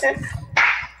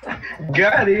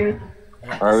 Got him.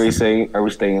 Are we staying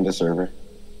in the server?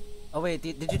 Oh wait,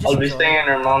 did you just I'll be join? staying in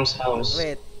her mom's house.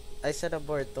 Wait, I said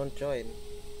abort, don't join.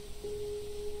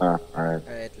 Alright.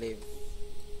 Alright, leave.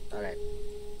 Alright.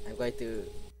 I'm going to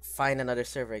find another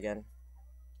server again.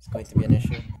 It's going to be an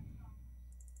issue.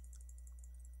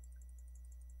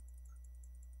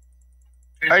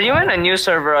 Are you in a new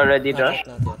server already, Josh?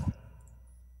 Not yet.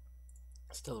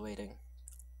 Still waiting.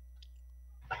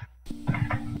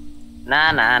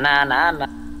 Na na na na na.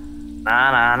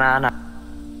 Na na na na.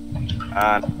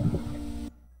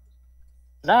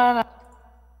 Na na.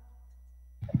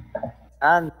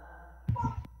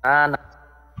 Na.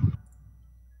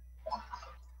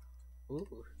 Ooh.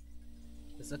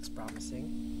 This looks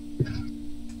promising.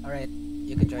 Alright,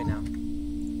 you can join now.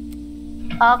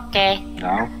 Okay.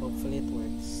 Now? Hopefully it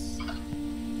works.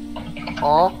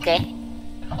 Okay.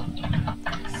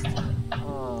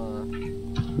 Oh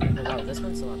wow, this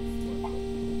one's a lot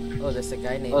more. Oh, there's a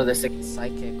guy named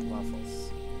Psychic Waffles.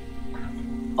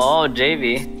 Oh,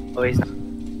 JV. Oh, he's not.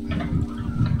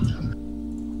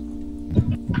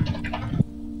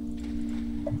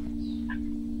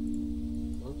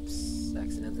 Oops,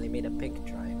 accidentally made a pig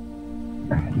tribe.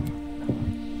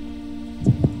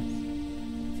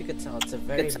 If you could tell, it's a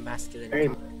very masculine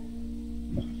color.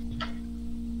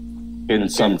 In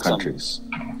some countries.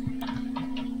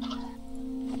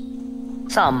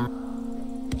 Some.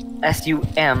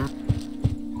 SUM.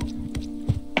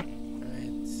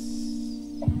 Alright.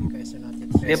 You guys are not yet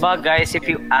here. Diba, guys, if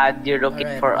you add, you're looking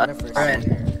Alright, for one a of our friend.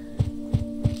 server.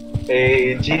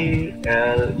 AGLE.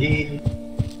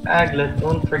 Aglet,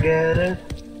 don't forget it.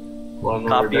 One more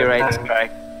Copyright time.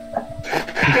 strike.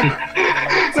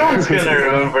 No one's gonna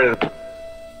remember that.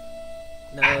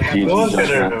 No, No one's that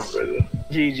gonna Just remember that.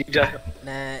 GG, just.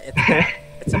 nah,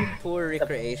 it's a poor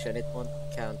recreation. It won't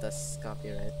count as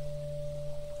copyright.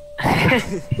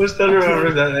 Who still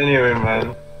remembers that anyway,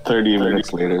 man? 30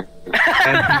 minutes later.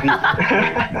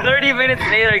 30 minutes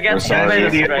later, We're gets sorry.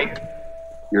 copyright strike.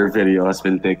 Your video has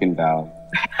been taken down.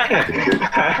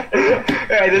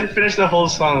 I didn't finish the whole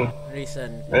song.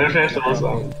 Reason. I didn't finish the whole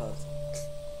song.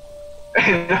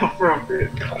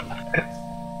 Inappropriate.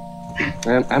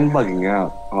 Man, I'm bugging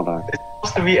out. Hold on. It's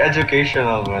supposed to be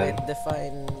educational, Wait, man.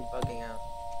 define bugging out.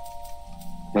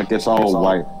 Like it's all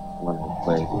white when I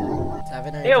play.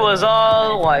 It was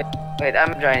all white. Wait,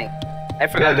 I'm joining. I Yeah,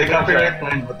 forgot. they to copyright join.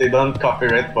 mine, but they don't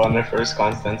copyright Bonifer's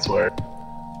constant swear.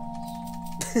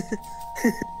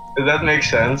 Does that make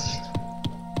sense?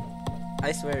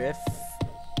 I swear, if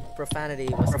profanity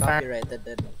was copyrighted,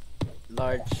 then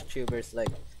large tubers like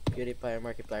PewDiePie or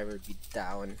Markiplier would be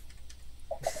down.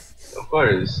 Of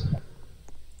course.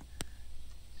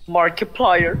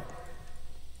 Markiplier.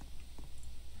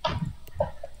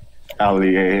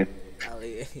 Ali.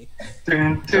 Ali.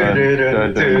 Dun, dun,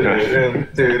 dun, dun, dun,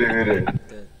 dun,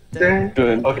 dun,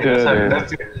 dun. Okay, sorry,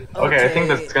 that's okay. I think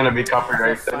that's gonna be The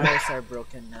copyrighted. fires are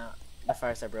broken now. The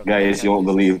fires are broken. Guys, you won't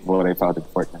believe what I found in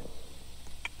Fortnite.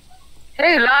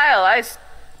 Hey Lyle,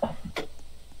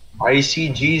 I see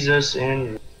Jesus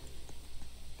in.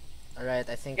 Alright,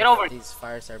 I think Get over these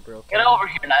fires are broken. get over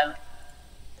here, Lyle.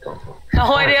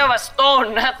 Oh, why do you have a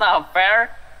stone? That's not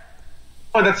fair.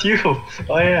 Oh, that's you.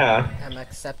 Oh yeah. I'm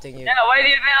accepting you. Yeah, why do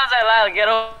you think I was like, Lyle, get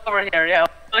over here? Yeah, we're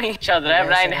killing each other. I have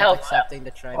You guys 9 are health. accepting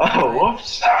the tribe. Oh,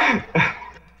 whoops. You I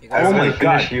guys Oh want my to finish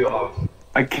God. you off.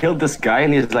 I killed this guy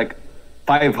and he's like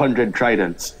 500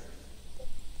 tridents.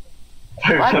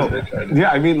 Yeah,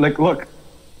 I mean, like, look.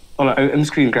 Hold on, I'm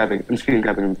screen grabbing. I'm screen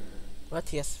grabbing him.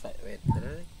 What? Yes, wait,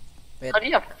 literally? Wait, How do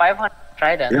you have 500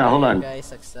 tridents? Yeah, hold you on.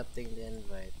 guys accepting the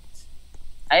invite.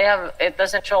 I have. It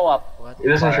doesn't show up. What? It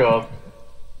doesn't show up.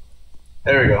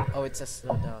 There we go. Oh, it says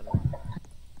slow down.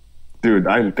 Dude,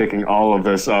 I'm picking all of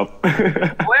this up.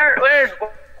 Where,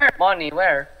 Bonnie?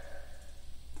 Where?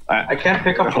 I can't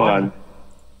pick up Hold wood. on.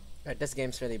 Right, this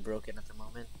game's really broken at the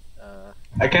moment.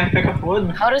 I can't pick up wood.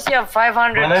 How does he have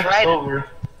 500 My life's tridents? over.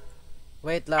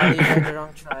 Wait, Lally, you joined the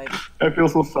wrong tribe. I feel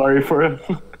so sorry for him.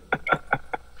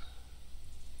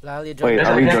 Lally, you Wait, joined the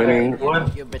are wrong we tribe. joining?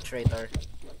 What? You betrayed.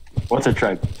 What's a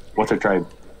tribe? What's a tribe?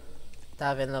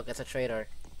 Tavin, look, it's a traitor.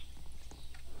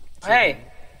 Hey,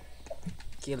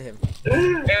 Kill him.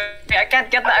 I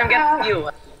can't get that. I'm getting you.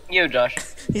 You, Josh.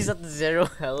 He's at 0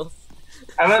 health.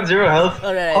 I'm at 0 health.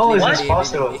 Alright, How leave is him this be,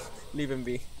 possible? Leave him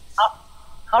be.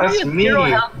 How That's do you me. 0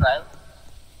 health, Lyle?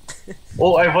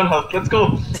 Oh, I have 1 health. Let's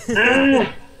go.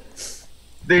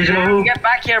 Deja vu. Get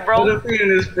back here, bro. I've been in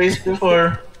this place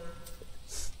before.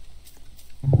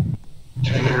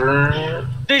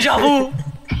 Deja vu.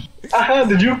 Aha,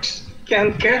 the jukes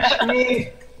can't catch me.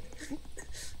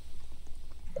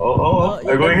 Oh,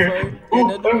 you're I'm going done here. for. You're Ooh,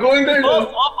 done I'm going there.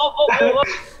 Oh.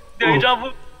 Deja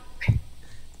vu.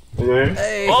 Okay.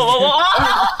 Hey! Whoa.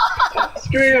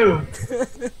 Screw you.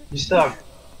 You suck.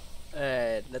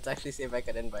 Alright, let's actually see if I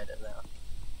can invite him now.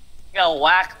 You got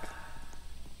whacked.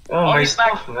 Oh, my he's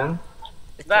back. stuff, man.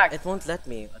 Back. It won't let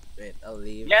me. Wait, I'll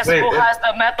leave. Guess Wait, who has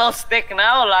the metal stick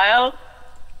now, Lyle?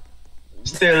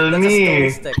 Still That's me. a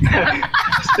stone stick.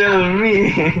 Still me.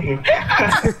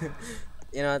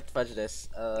 You know what? Fudge this.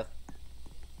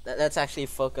 Let's actually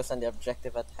focus on the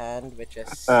objective at hand, which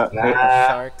is Nah.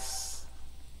 sharks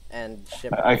and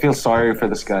ship. I feel sorry for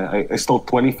this guy. I stole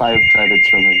 25 tridents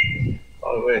from him.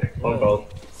 Oh wait, phone call.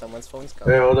 Someone's phone's Wait,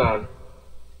 calling. hold on.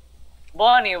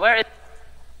 Bonnie, where is...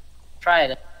 Try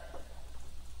it.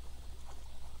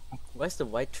 Why is the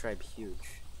white tribe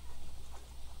huge?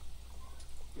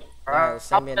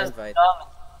 Send me an invite.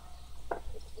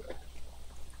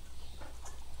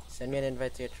 Send me an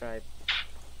invite to your tribe.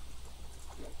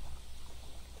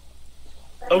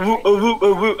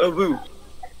 Awoo.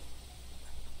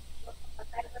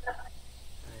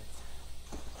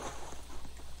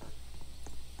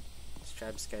 This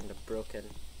tribe's kind of broken.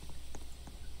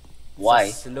 Why?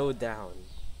 So slow down.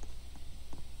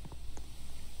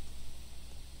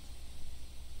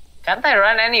 Can't I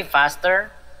run any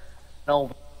faster?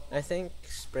 No. I think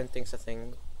sprinting's a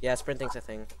thing. Yeah, sprinting's a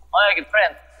thing. Oh, I can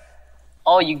print.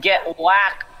 Oh, you get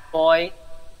whacked, boy.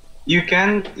 You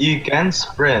can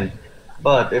sprint,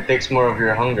 but it takes more of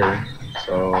your hunger.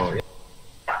 So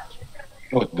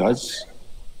Oh, it does?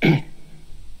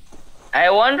 I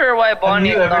wonder why have Bonnie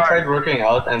you ever starved. tried working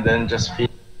out and then just feel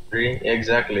hungry?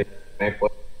 Exactly. My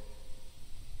point.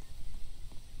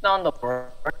 On the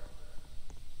board.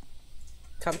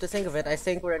 Come to think of it, I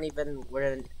think we're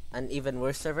an even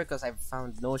worse server because I've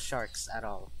found no sharks at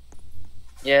all.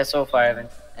 Yeah, so far, Evan.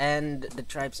 And the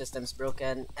tribe system's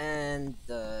broken, and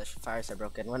the fires are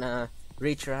broken. Wanna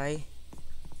retry?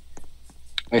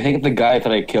 I think the guy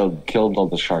that I killed all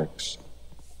the sharks.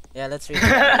 Yeah, let's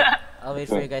retry. I'll wait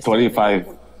for you guys. 25.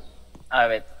 Ah,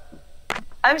 wait.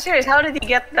 I'm serious, how did he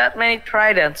get that many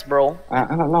tridents, bro? I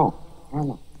don't know.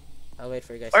 I'll wait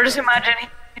for you guys. Or just imagine he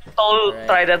stole Alright.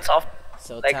 tridents off,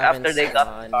 So like, after Tavin's they got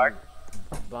gone. the card.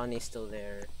 Bonnie's still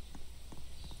there.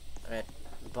 Alright,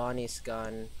 Bonnie's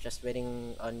gone. Just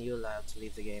waiting on you, Lyle, to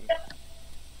leave the game.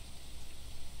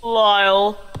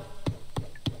 Lyle.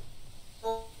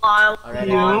 Lyle. Alright,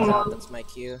 everyone's out. That's my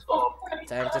cue.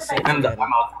 Time to save I'm again.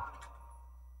 out.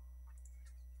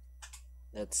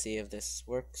 Let's see if this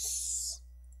works.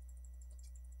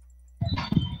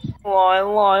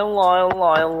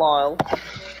 Lyle.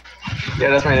 Yeah,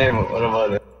 that's my name. What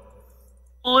about it?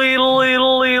 Little.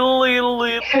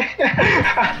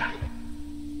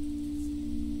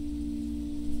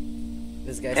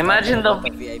 This guy's Imagine the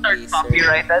talking about videos VIP are server,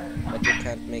 copyrighted. but you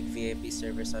can't make VIP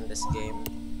servers on this game.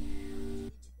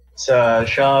 So,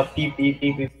 shop, beep.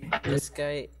 This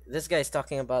guy's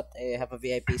talking about have a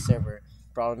VIP server.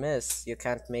 Problem is, you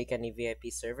can't make any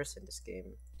VIP servers in this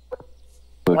game.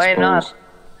 Why not?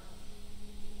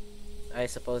 I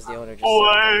suppose the owner just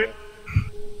Why? said it.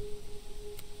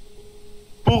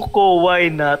 Puko, why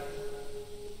not?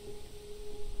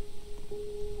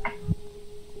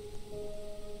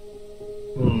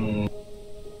 Hmm.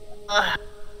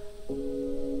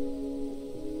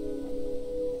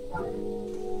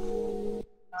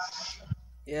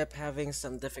 Yep, having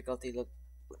some difficulty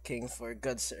looking for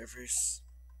good servers.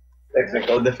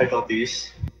 Technical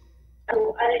difficulties.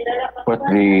 Put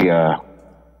the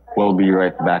we'll be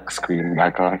right back screen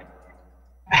back on.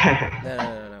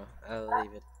 No. I'll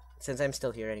leave it. Since I'm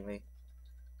still here anyway.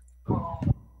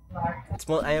 It's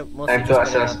I am mostly Time to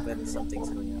just putting assess. up when something's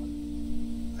going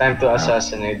on. Time to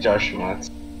assassinate Josh Mats.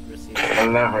 Proceed.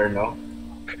 You'll never know.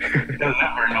 You'll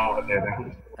never know what they're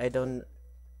doing. I don't...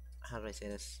 How do I say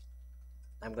this?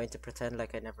 I'm going to pretend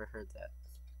like I never heard that.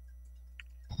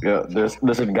 Yeah,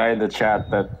 there's a guy in the chat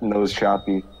that knows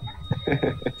Shopee.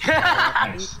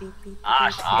 Nice.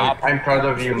 I'm proud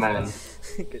of you, man.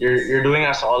 You're doing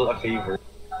us all a favor.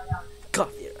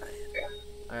 Copyright.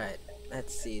 Alright,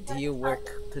 let's see. Do you work?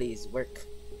 Please, work.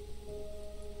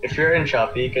 If you're in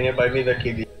Shopee, can you buy me the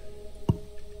KD?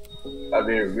 I'd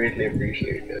be greatly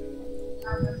appreciated.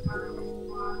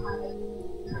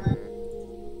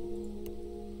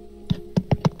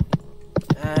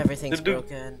 Everything's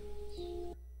broken.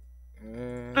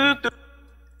 I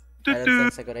don't think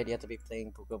it's a good idea to be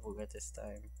playing Booga this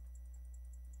time.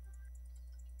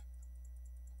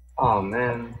 Oh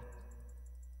man.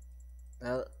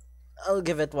 I'll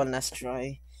give it one last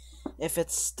try. If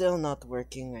it's still not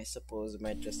working, I suppose I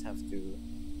might just have to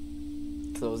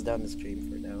close down the stream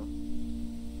for now.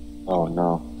 Oh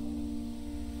no.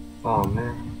 Oh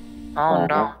man. Oh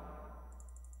no.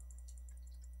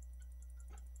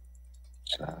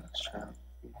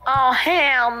 Oh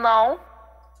hell no.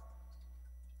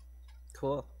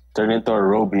 Cool. Turn into a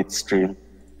Robit stream.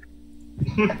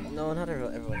 No, not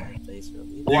everyone plays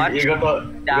really. You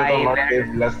got a Mark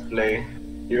Dave Let's Play.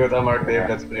 You got a Mark Dave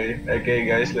Let's Play. Okay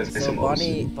guys, let's play So some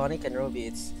Bonnie can row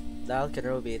beats. Lyle can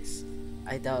row beats.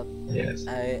 I doubt. Yes.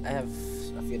 I have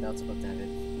a few doubts about David.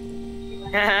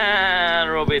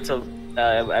 Robert,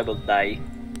 I will die.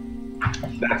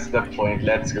 That's the point,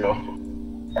 let's go.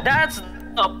 That's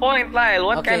the point, Lyle.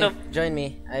 What Okay, kind of... join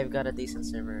me. I've got a decent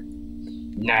server.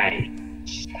 Nice.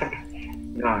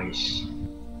 Nice.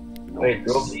 Wait,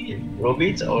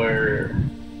 Robeats or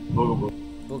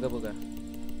Booga?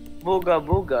 Booga.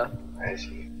 Booga. I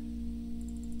see.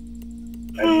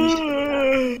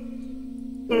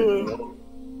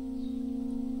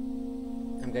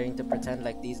 I'm going to pretend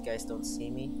like these guys don't see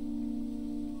me.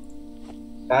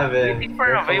 Waiting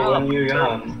for an available you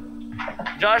server.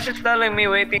 Josh is telling me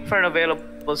waiting for an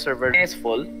available server. It's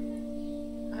full.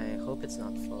 I hope it's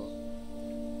not full.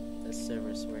 This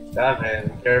server's working.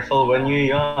 Davin, careful when you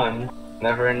yawn.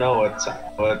 Never know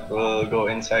what will go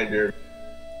inside your.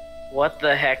 What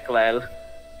the heck, Lyle?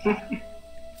 Hey,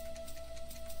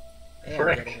 I'm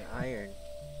Frick. getting iron.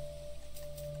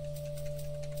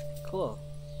 Cool.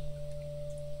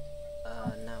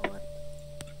 Now what?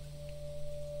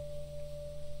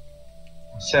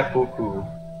 Seppuku.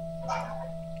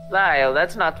 Lyle,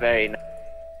 that's not very nice.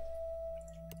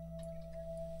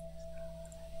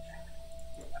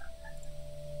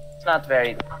 It's not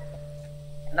very nice.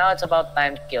 Now it's about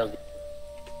time to kill you.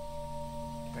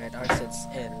 Right, Arset's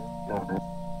in.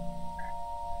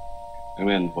 I'm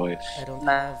in, boys. I don't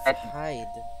Nah, have hide.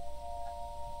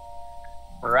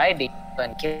 Riding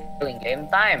and killing game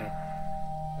time.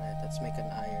 Right, let's make an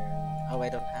iron. Oh, I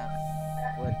don't have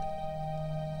wood.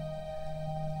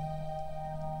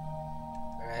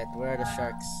 Alright, where are the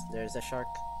sharks? There's a shark.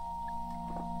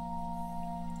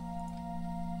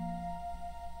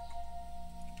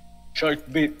 Shark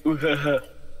bait.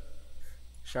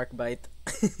 Shark bite.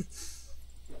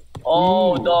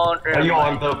 Oh, don't You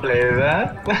want to play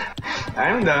that?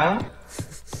 I'm down.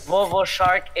 Vovo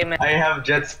Shark image. I have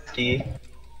jet ski.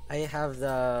 I have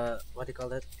the... what do you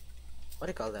call it? What do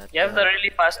you call that? You have the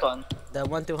really fast one. The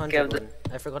 1-200 one.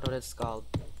 I forgot what it's called.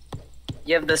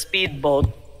 You have the speedboat.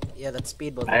 Yeah, that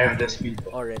speedboat. I have the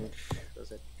speedboat. Orange.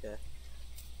 Was it? Yeah.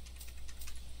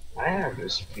 I have the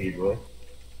speedboat.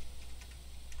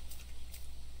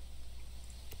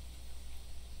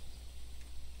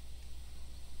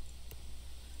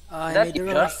 Oh, I That made the you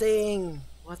wrong got? thing.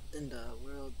 What in the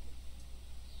world?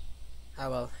 Ah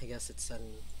well, I guess it's an.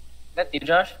 That you,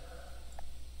 Josh?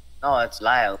 No, it's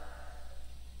Lyle.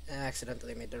 I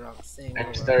accidentally made the wrong thing. I'm Oh,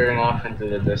 well. staring off into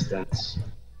the distance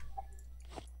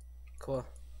Cool.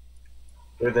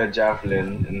 with a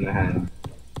javelin in the hand.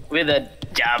 With a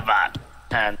Java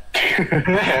hand.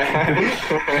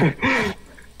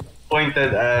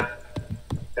 Pointed at.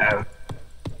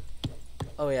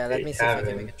 Oh yeah, let me see if I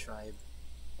can make a tribe.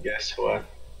 Guess what?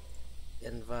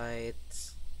 Invite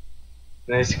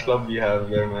Nice club you have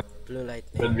there, man. Blue Would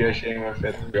Lightning. be a shame if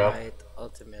it dropped. Invite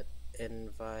Ultimate.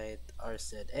 Invite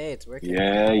Arsid. Hey, it's working.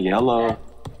 Yeah, yellow.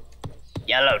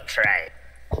 Yellow tribe.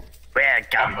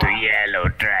 Welcome to Yellow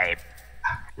tribe.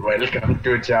 Welcome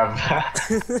to Java.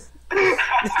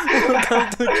 Welcome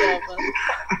to Java.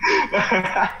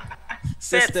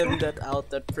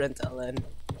 System.out.println.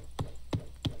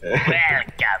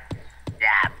 Welcome.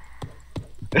 Yeah.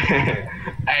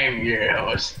 I'm your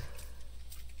host,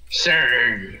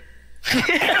 Sir.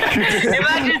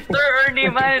 Imagine Sir Ernie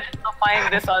managed to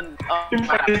find this on. You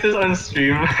find this on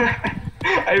stream.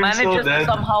 I'm so Manages to dead.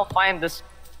 somehow find this.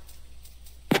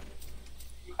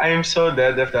 I am so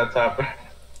dead if that's happened.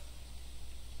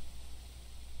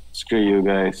 Screw you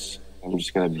guys. I'm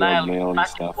just gonna build Lyle, my own back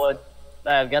in stuff. wood.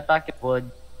 Lyle, get back in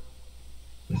wood.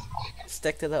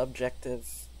 Stick to the objective.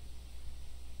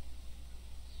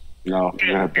 No, I'm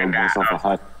gonna build myself a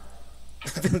hut.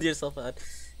 Build yourself a hut.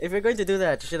 If you're going to do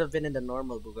that, you should have been in the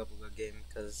normal Booga Booga game,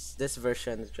 because this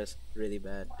version is just really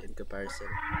bad in comparison.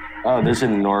 Oh, this is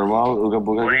normal Ooga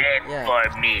Booga. Yeah.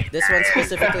 For me. This one's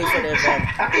specifically for the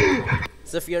event.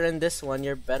 So if you're in this one,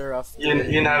 you're better off. You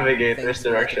doing navigate things this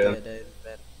related to direction. the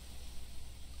event.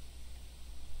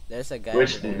 There's a guy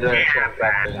Which over there. direction,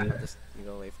 Captain? Just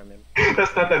go away from him.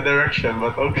 That's not a direction,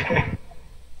 but okay.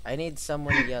 I need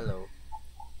someone yellow.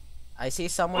 I see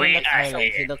someone on We the are island. He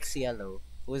here. looks yellow.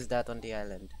 Who's that on the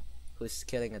island? Who's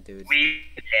killing a dude? We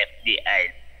left the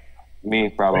island. Me,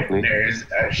 probably. There's a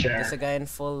There's shark. a guy in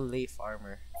full leaf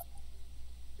armor.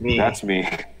 Me. That's me.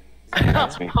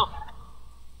 That's me.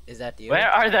 Is that you? Where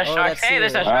are the Oh, sharks? that's Hey,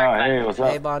 there's a you. shark. Oh, hey, what's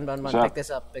Hey, up? Bon, What's pick up? this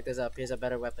up, pick this up. Here's a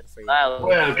better weapon for you. Lyle,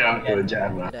 Welcome to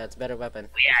Java. Yeah, it's a better weapon.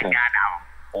 we are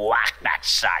gonna whack that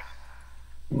shark.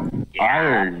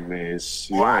 Iron Mace.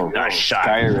 Yo, What the shark?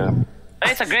 Skyrim.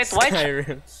 Hey, it's a great white shark.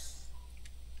 Skyrim.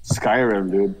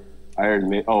 Skyrim, dude. Iron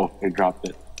Mace. Oh, it dropped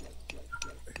it.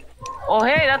 Oh,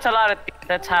 hey, that's a lot of.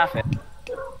 That's half it.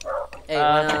 Hey,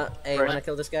 wanna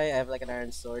kill this guy? I have like an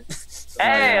iron sword.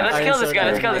 Hey, let's Iron kill this sword, guy.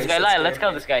 Let's iron kill this mace, guy. let's Lyle, go. let's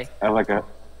kill this guy. I have like a.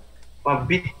 A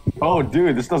bit. Oh,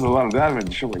 dude, this does a lot of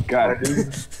damage. Oh my god.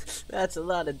 That's a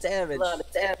lot of damage.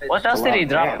 What else did he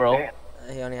drop, bro?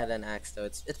 He only had an axe, though.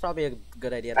 It's probably a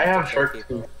good idea. I not have to kill short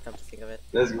people. too. Come to think of it.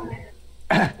 Let's go.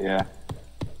 Yeah.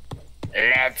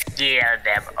 Let's kill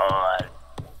them all.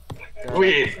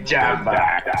 With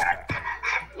Java.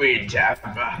 With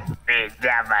Java. With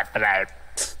Java tribe.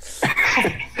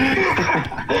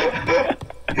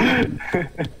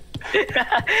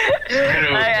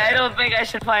 I don't think I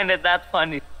should find it that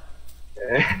funny.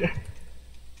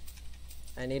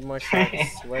 I need more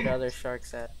sharks. Where the other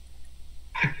sharks at?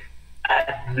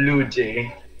 Blue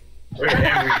Jay. For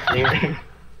everything.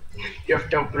 You have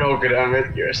to program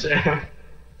it yourself.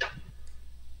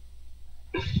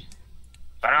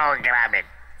 Program it.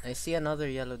 I see another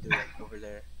yellow dude over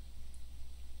there.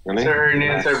 Really? Sir Ernie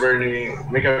and Nice. Sir Bernie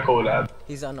make a collab.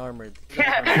 He's unarmored.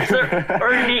 Sir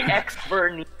Ernie X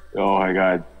Bernie. Oh my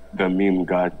god. The meme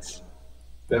gods.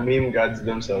 The meme gods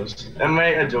themselves. Am I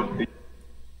a joke?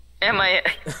 Am I?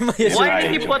 Wait, Why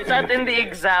did he put that in the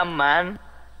exam, man?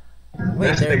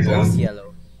 Best they're exam. both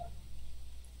yellow.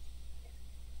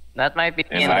 That might be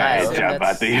Am in I Lyle. So Java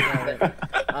that's- to you?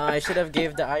 I should have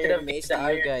gave the iron mace to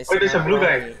you guys. Wait, there's a not blue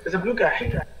guy. Ronnie. There's a blue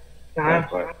guy.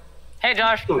 Hey,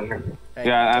 Josh. Right,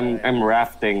 Yeah, I'm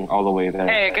rafting all the way there.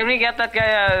 Hey, can we get that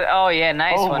guy? Oh yeah,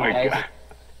 nice Oh one, my guys. god.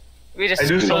 We just I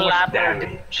do so much slapped her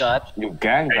damage. gut. You I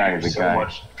gangbanged do the so guy.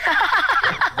 much.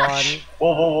 Bon,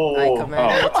 Whoa, whoa, whoa, I whoa.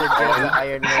 command you to give the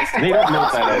iron mace. They don't know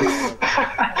what that is.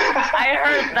 I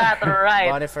heard that right.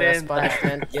 Bonnie, for his then.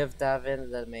 punishment, give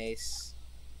Davin the mace.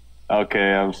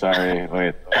 Okay, I'm sorry.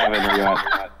 Wait, Tavin, where you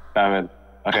at? Tavin.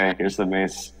 Okay, here's the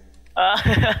mace.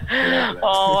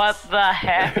 Oh, what the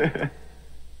heck?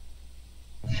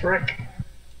 Frick.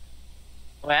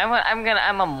 Wait,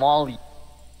 I'm a molly.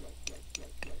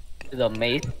 The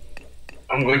maze?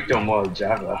 I'm going to mall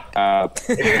Java.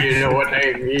 If you know what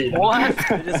I mean. What?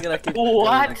 We're just gonna keep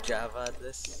What? going Java at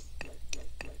this.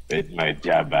 With my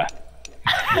Java.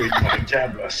 With my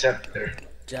Java scepter.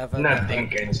 Java. Nothing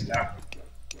can stop.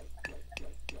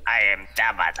 I am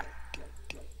Java.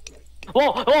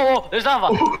 Whoa, whoa, whoa! There's lava!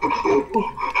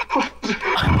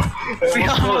 We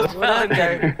almost fell in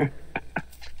there.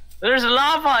 There's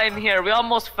lava in here. We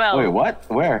almost fell. Wait, what?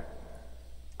 Where?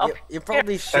 You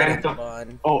probably shouldn't have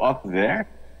gone. Oh, up there?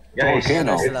 Guys,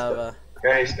 volcano. There's lava.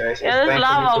 Guys, Yeah, it's there's time for me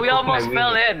lava. to We cook almost my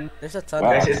fell weenie. in. There's a tunnel.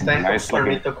 Wow. Guys, it's time Nice for me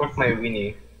looking. to cook my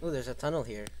weenie. Oh, there's a tunnel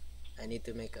here. I need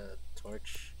to make a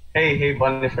torch. Hey,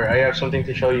 Bonifer, I have something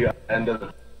to show you at the end of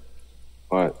the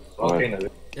What? volcano.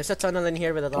 There's a tunnel in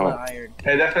here with a lot of What? iron.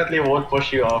 I definitely won't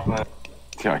push you off, man.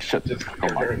 Yeah, shut the Just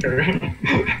come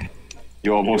on.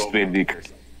 You almost made me.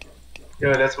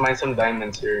 Yo, let's mine some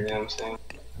diamonds here, you know what I'm saying?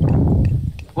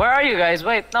 Where are you guys?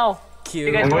 Wait, no. Q.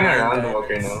 You guys I'm going Diamonds. around the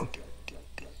volcano.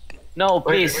 No,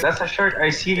 Wait, please. that's a shark. I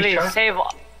see Please,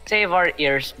 shark. save our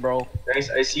ears, bro. Guys,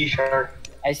 I see shark.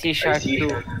 I see I shark see too.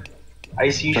 shark. I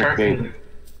see Shark shark. bait.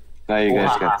 Now you guys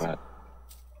Wow. get that.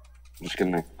 I'm just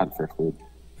gonna hunt for food.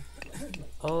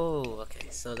 Oh, okay.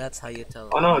 So that's how you tell.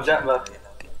 Oh no, Java.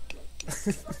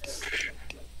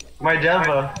 My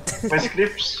Java. My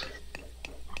scripts.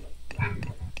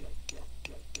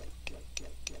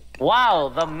 Wow,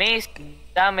 the mace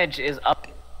damage is up.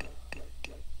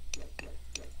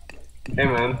 Hey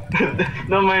man.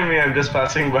 Don't mind me, I'm just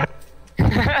passing by.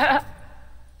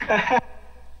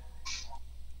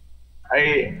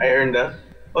 I earned that.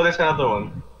 Oh, there's another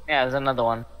one. Yeah, there's another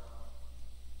one.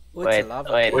 Ooh, Wait, it's a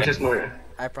lava. wait. Which is more.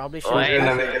 I probably should. Wait. We're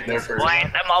gonna make it there first. Wait,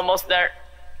 I'm almost there.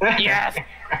 Yes!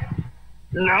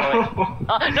 No!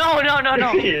 Oh,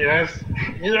 no. Yes!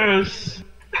 Yes!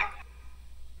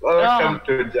 Welcome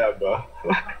to Java.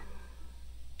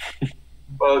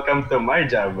 Welcome to my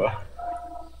Java.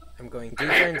 I'm going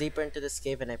deeper and deeper into this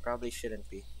cave, and I probably shouldn't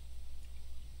be.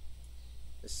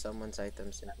 There's someone's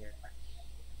items in here.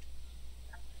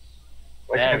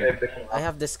 Why can't I pick them I up?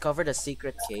 have discovered a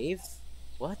secret cave.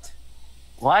 What?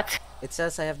 What? It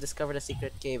says I have discovered a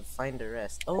secret cave. Find the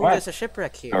rest. Oh, What? there's a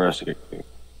shipwreck here. Or a secret cave.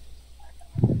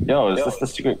 Yo, is this the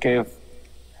secret cave?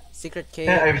 Secret cave.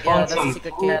 Yeah, I found that's a some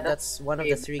secret food. cave. That's one of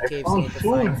the 3 I caves you found need to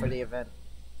find food. for the event.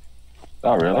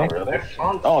 Oh, really? I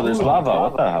found Oh, there's food. lava.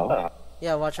 What the hell?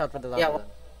 Yeah, watch out for the lava.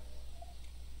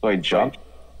 So I jumped?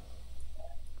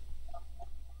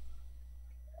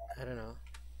 I don't know.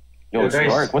 Yo, it's guys,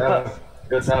 dark. What the?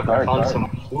 Good stuff. I Dark, found dark. some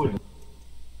food.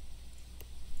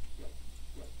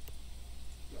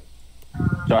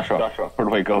 Joshua, where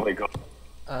do I go?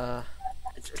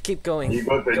 Keep going. You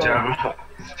go to Java.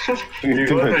 You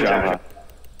go to to Java.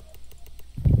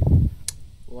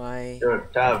 Why? Yo,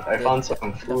 Tab, I did found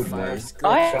some the food, fire man. glitch Oh,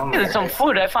 on Show me. there's some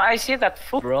food. I see that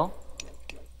food, bro.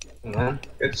 Man,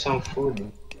 get some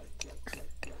food.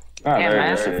 Ah, Yeah, there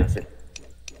man. it is.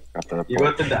 Got the You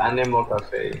go to the Animal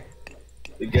Cafe.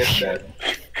 You get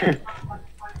that.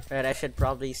 Right, I should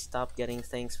probably stop getting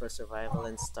things for survival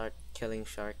and start killing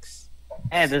sharks.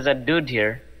 Hey, there's a dude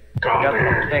here. Come Got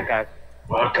here. a pickaxe.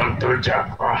 Welcome to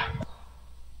Java.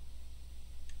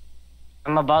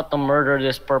 I'm about to murder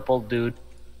this purple dude.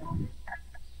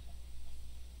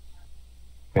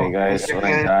 Okay, guys, when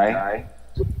I die,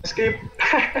 Escape!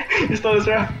 He stole his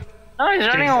raft. No, he's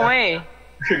running Jesus. away.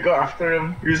 Go after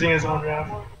him using his own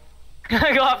raft.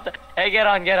 Go after. Hey, get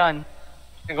on.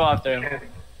 Go after him.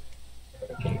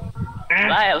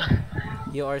 Lyle.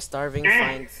 You are starving,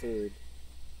 find food.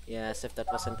 Yes, if that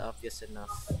wasn't obvious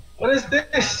enough. What is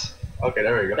this? Okay,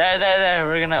 there we go. There.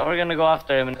 We're gonna go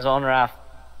after him in his own raft.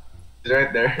 He's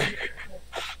right there.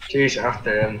 Chase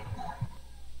after him.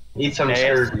 Eat some There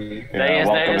he is. scurvy. There he is,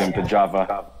 welcome there he him to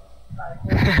Java.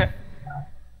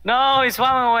 No, he's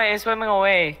swimming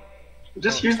away.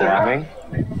 Just use the raft.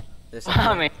 Swimming? There's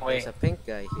Swimming there's away. a pink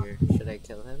guy here. Should I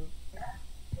kill him?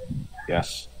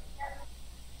 Yes.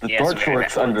 The Yes, torch man.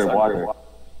 works underwater.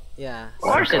 Yeah. Of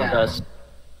course it does.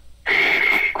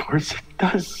 Of course it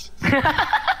does.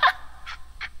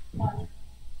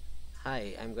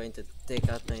 Hi, I'm going to take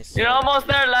out my sword. You're almost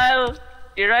there, Lyle.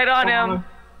 You're right on him.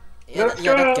 Yeah, Let's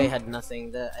that go. guy had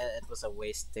nothing. It was a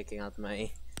waste taking out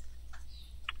my...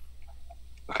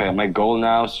 Okay, my goal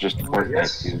now is just to force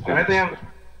Yes, these right there. guys.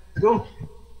 Let's go.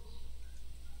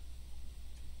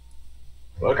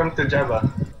 Welcome to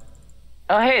Java.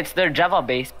 Oh, hey, it's their Java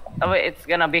base. Oh, wait, it's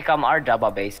gonna become our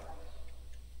Java base.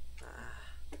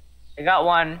 I got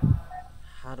one.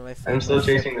 How do I find I'm still my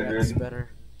chasing the shipwrecks dude. better?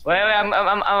 Wait,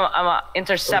 I'm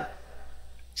intercept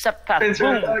path. Prince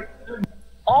Boom. attack.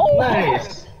 Oh,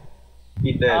 Nice.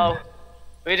 He dead. Oh,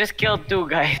 we just killed 2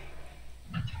 guys.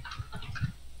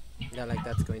 Yeah, like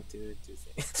that's going to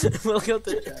things. We'll go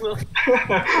to.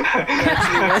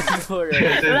 Actually went for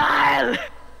it. Lyle!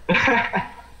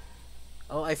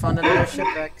 Oh, I found another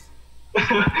shipwreck.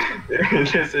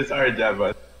 This is our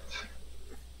Java.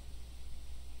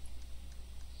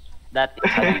 That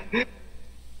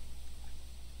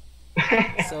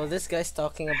So this guy's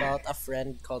talking about a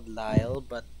friend called Lyle,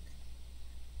 but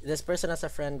this person has a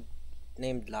friend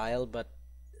named Lyle, but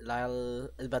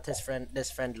this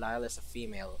friend Lyle is a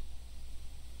female.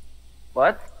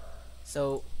 what?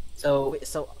 So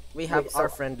we have our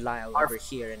friend Lyle over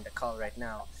here in the call right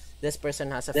now. This person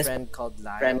has a friend called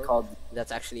Lyle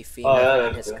that's actually female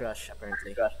and his crush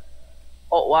apparently.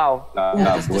 Oh wow.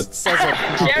 Just says it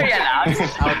Share ya lang.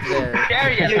 out there.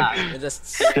 Share ya lang. It just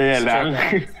Kaya lang.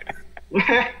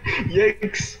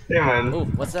 Yikes! Hey man. Oh,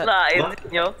 what's that? La, hindi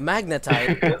nyo.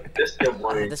 Magnetite. Just your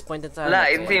boy. At this point in time. La,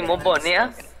 that's hindi one mo of the po best niya.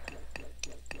 stuff.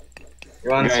 You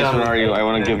want Guys, some? where are you? I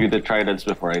want to give you the tridents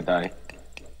before I die.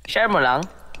 Share mo lang.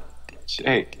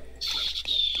 Hey,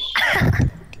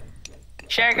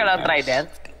 Share ka lang, Trident.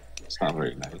 it's not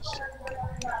very nice.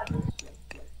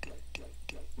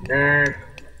 They're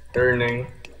turning.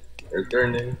 They're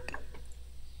turning.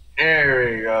 There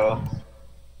we go.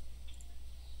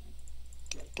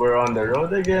 We're on the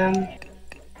road again.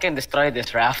 I can destroy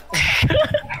this raft.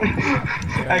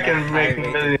 I can make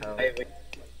millions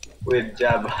with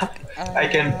Java. I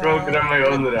can program my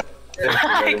own rap. Thank you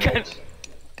very I can. much.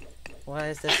 Why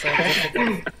is this so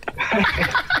difficult?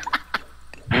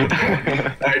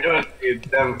 I don't need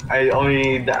them. I only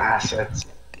need the assets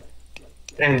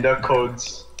and the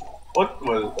codes. What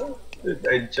was that?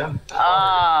 I jumped.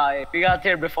 Ah, we got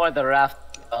here before the raft.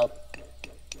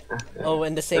 Oh,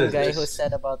 and the What same is guy this? who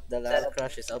said about the Lyle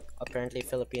crush is apparently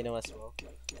Filipino as well.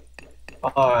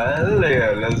 Oh, hell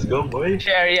yeah, let's go, boy.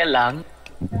 Share ya lang.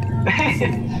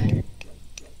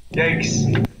 Yikes.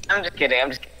 I'm just kidding. I'm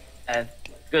just kidding.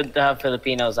 It's good to have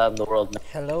Filipinos out in the world now.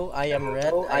 Hello, I am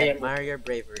Red. I admire your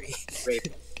bravery.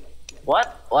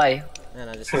 What? Why? No,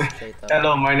 no, just straight up.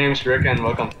 Hello, my name's Rick and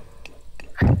welcome.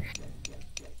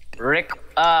 Rick,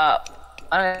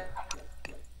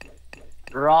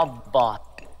 Robbot.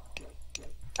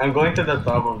 I'm going to the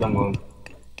top of the mountain.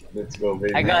 Let's go,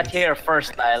 baby. I got here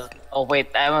first, Lyle. Oh wait,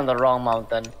 I'm on the wrong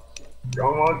mountain.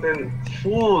 Wrong mountain.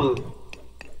 Fool.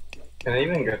 Can I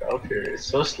even get out here? It's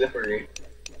so slippery.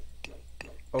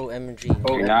 OMG.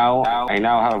 I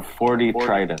now have 40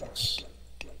 tridents.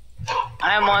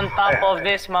 I'm on top of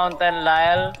this mountain,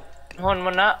 Lyle. Hon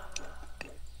mo na.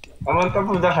 I'm on top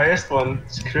of the highest one.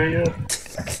 Screw you.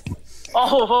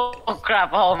 Oh,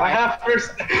 crap! Oh I my! have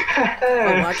first.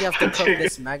 Oh, why do you have to cook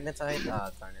this magnetite?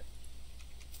 Ah, darn it.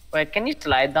 Wait, can you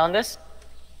slide down this?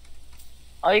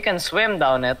 Oh, you can swim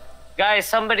down it. Guys,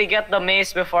 somebody get the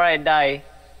mace before I die.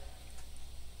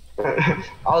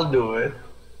 I'll do it.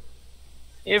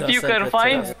 If The you can secret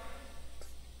find. to-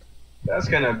 That's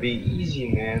gonna be easy,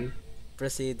 man.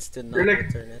 Proceeds to not You're like-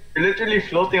 return it. You're literally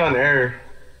floating on air.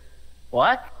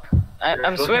 What? You're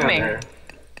I'm floating on swimming. air.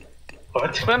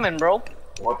 What? Swimming, bro.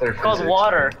 Water It's called physics,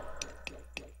 water.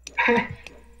 man.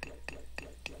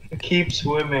 Keep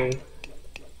swimming.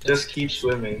 Just keep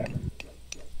swimming.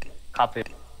 Copy.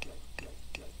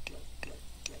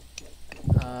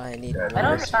 I need Yeah, I don't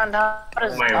more understand how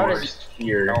does My how does worst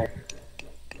fear. No.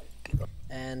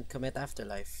 and commit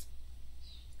afterlife.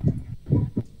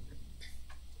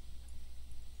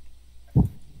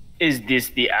 Is this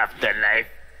the afterlife?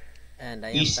 And I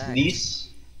am Is back. this?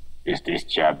 Is this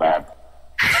Jabab?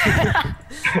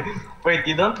 Wait,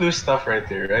 you don't lose stuff right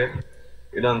here, right?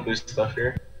 You don't lose stuff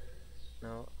here?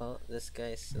 No, well, this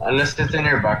guy's... Unless it's in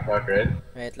your backpack, right?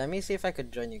 Wait, let me see if I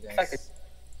could join you guys.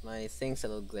 My thing's a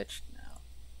little glitched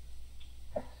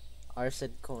now.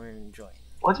 Arcid Corn join.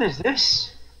 What is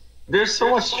this? There's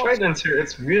so much tridents here,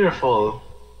 it's beautiful.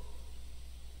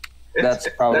 That's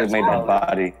probably my dead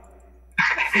body.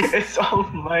 It's all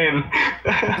mine.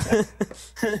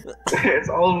 It's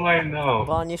all mine now.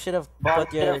 Bon, you should have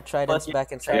put your tridents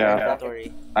back inside Yeah. your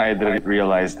inventory. I didn't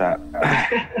realize that.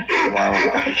 Wow.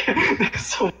 There's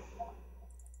so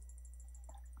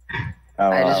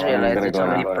Oh, I just I'm realized gonna it's go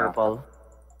already now. purple.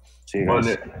 See you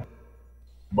guys.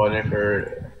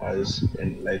 Bonifer has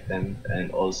enlightened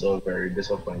and also very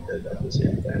disappointed at the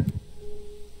same time.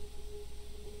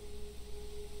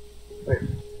 Wait.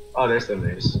 Oh, there's the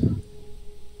maze.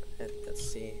 Let's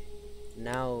see.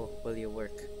 Now will you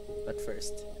work? But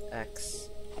first, X.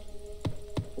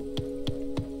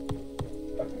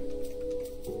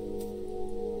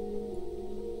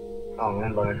 Oh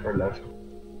man, Bonifer left.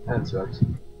 That sucks.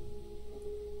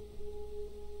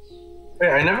 Wait,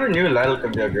 I never knew Lyle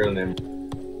could be a girl name.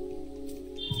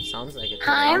 Sounds like it.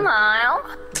 Hi,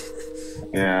 Lyle.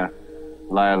 Yeah.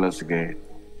 Lyle is gay.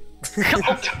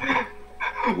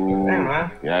 Ooh. Hey,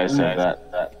 man. Yeah, I said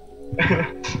that.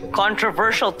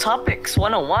 Controversial topics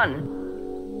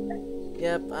 101.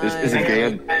 Yep, Is it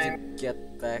gay? to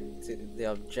get back to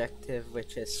the objective,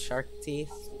 which is shark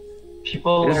teeth.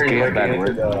 People Is are gay a inviting bad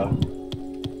me to word?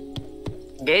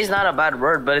 the. Gay is not a bad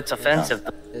word, but it's offensive.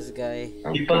 This guy.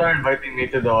 People are inviting me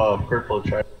to the purple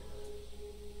tribe.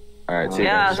 Alright, see you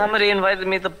Yeah, guys. somebody invited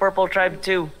me to Purple Tribe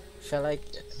too. Shall I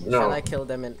No. kill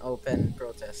them in open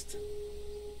protest?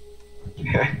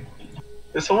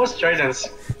 There's so much tridents.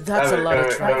 That's a lot of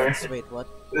Come here. tridents. Wait, what?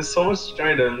 There's so much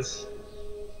tridents.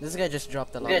 This guy just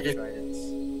dropped a lot of tridents.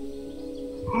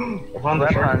 I found the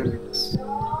shark. Weapons.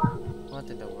 What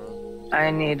in the world?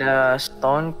 I need a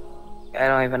stone. I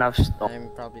don't even have stone. I'm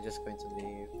probably just going to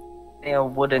leave. A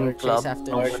wooden Or club. chase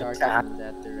after No the wooden shark staff. in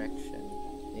that direction.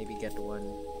 Maybe get one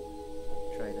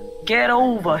trident. Get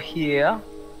over here.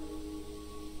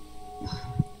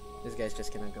 This guy's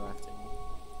just gonna go after me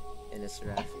in his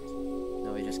raft.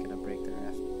 No, he's just gonna break the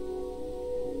raft.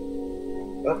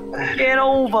 Get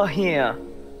over here.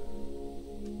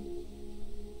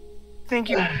 Think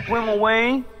you swim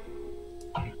away?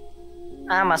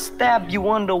 I'ma stab you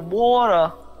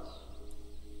underwater.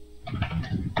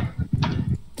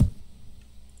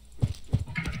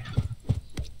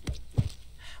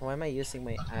 Why am I using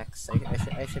my axe?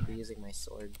 I should be using my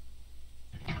sword.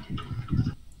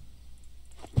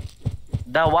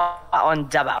 Dawa on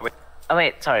Jabba. Oh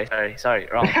wait, sorry,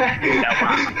 wrong.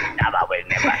 Dawa on Jabba will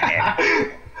never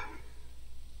end.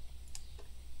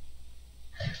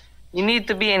 You need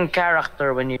to be in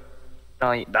character when you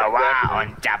know Dawa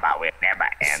on Jabba will never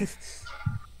end.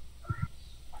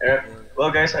 Well,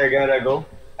 guys, I gotta go.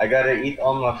 I gotta eat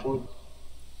all my food.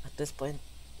 At this point,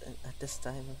 at this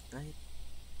time of night.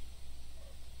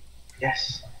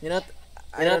 Yes. You know what?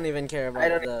 I don't even care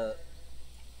about the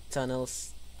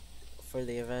tunnels for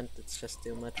the event. It's just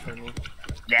too much for me.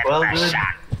 Get Well, my dude,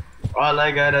 shot. all I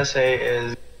gotta say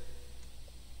is.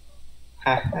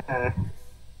 Ha ha ha.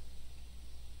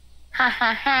 Ha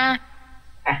ha.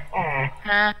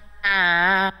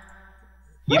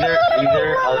 Either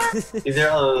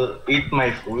I'll eat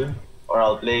my food or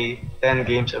I'll play 10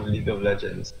 games of League of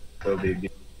Legends. So baby,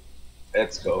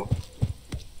 let's go.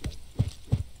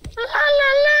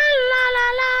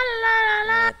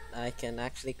 I can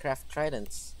actually craft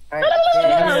tridents. Yeah, I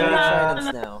have 3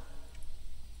 tridents now.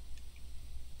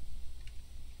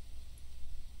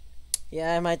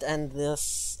 Yeah, I might end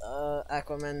this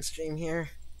AquaMan stream here.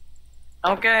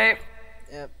 Okay.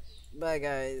 Yep. Bye,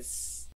 guys.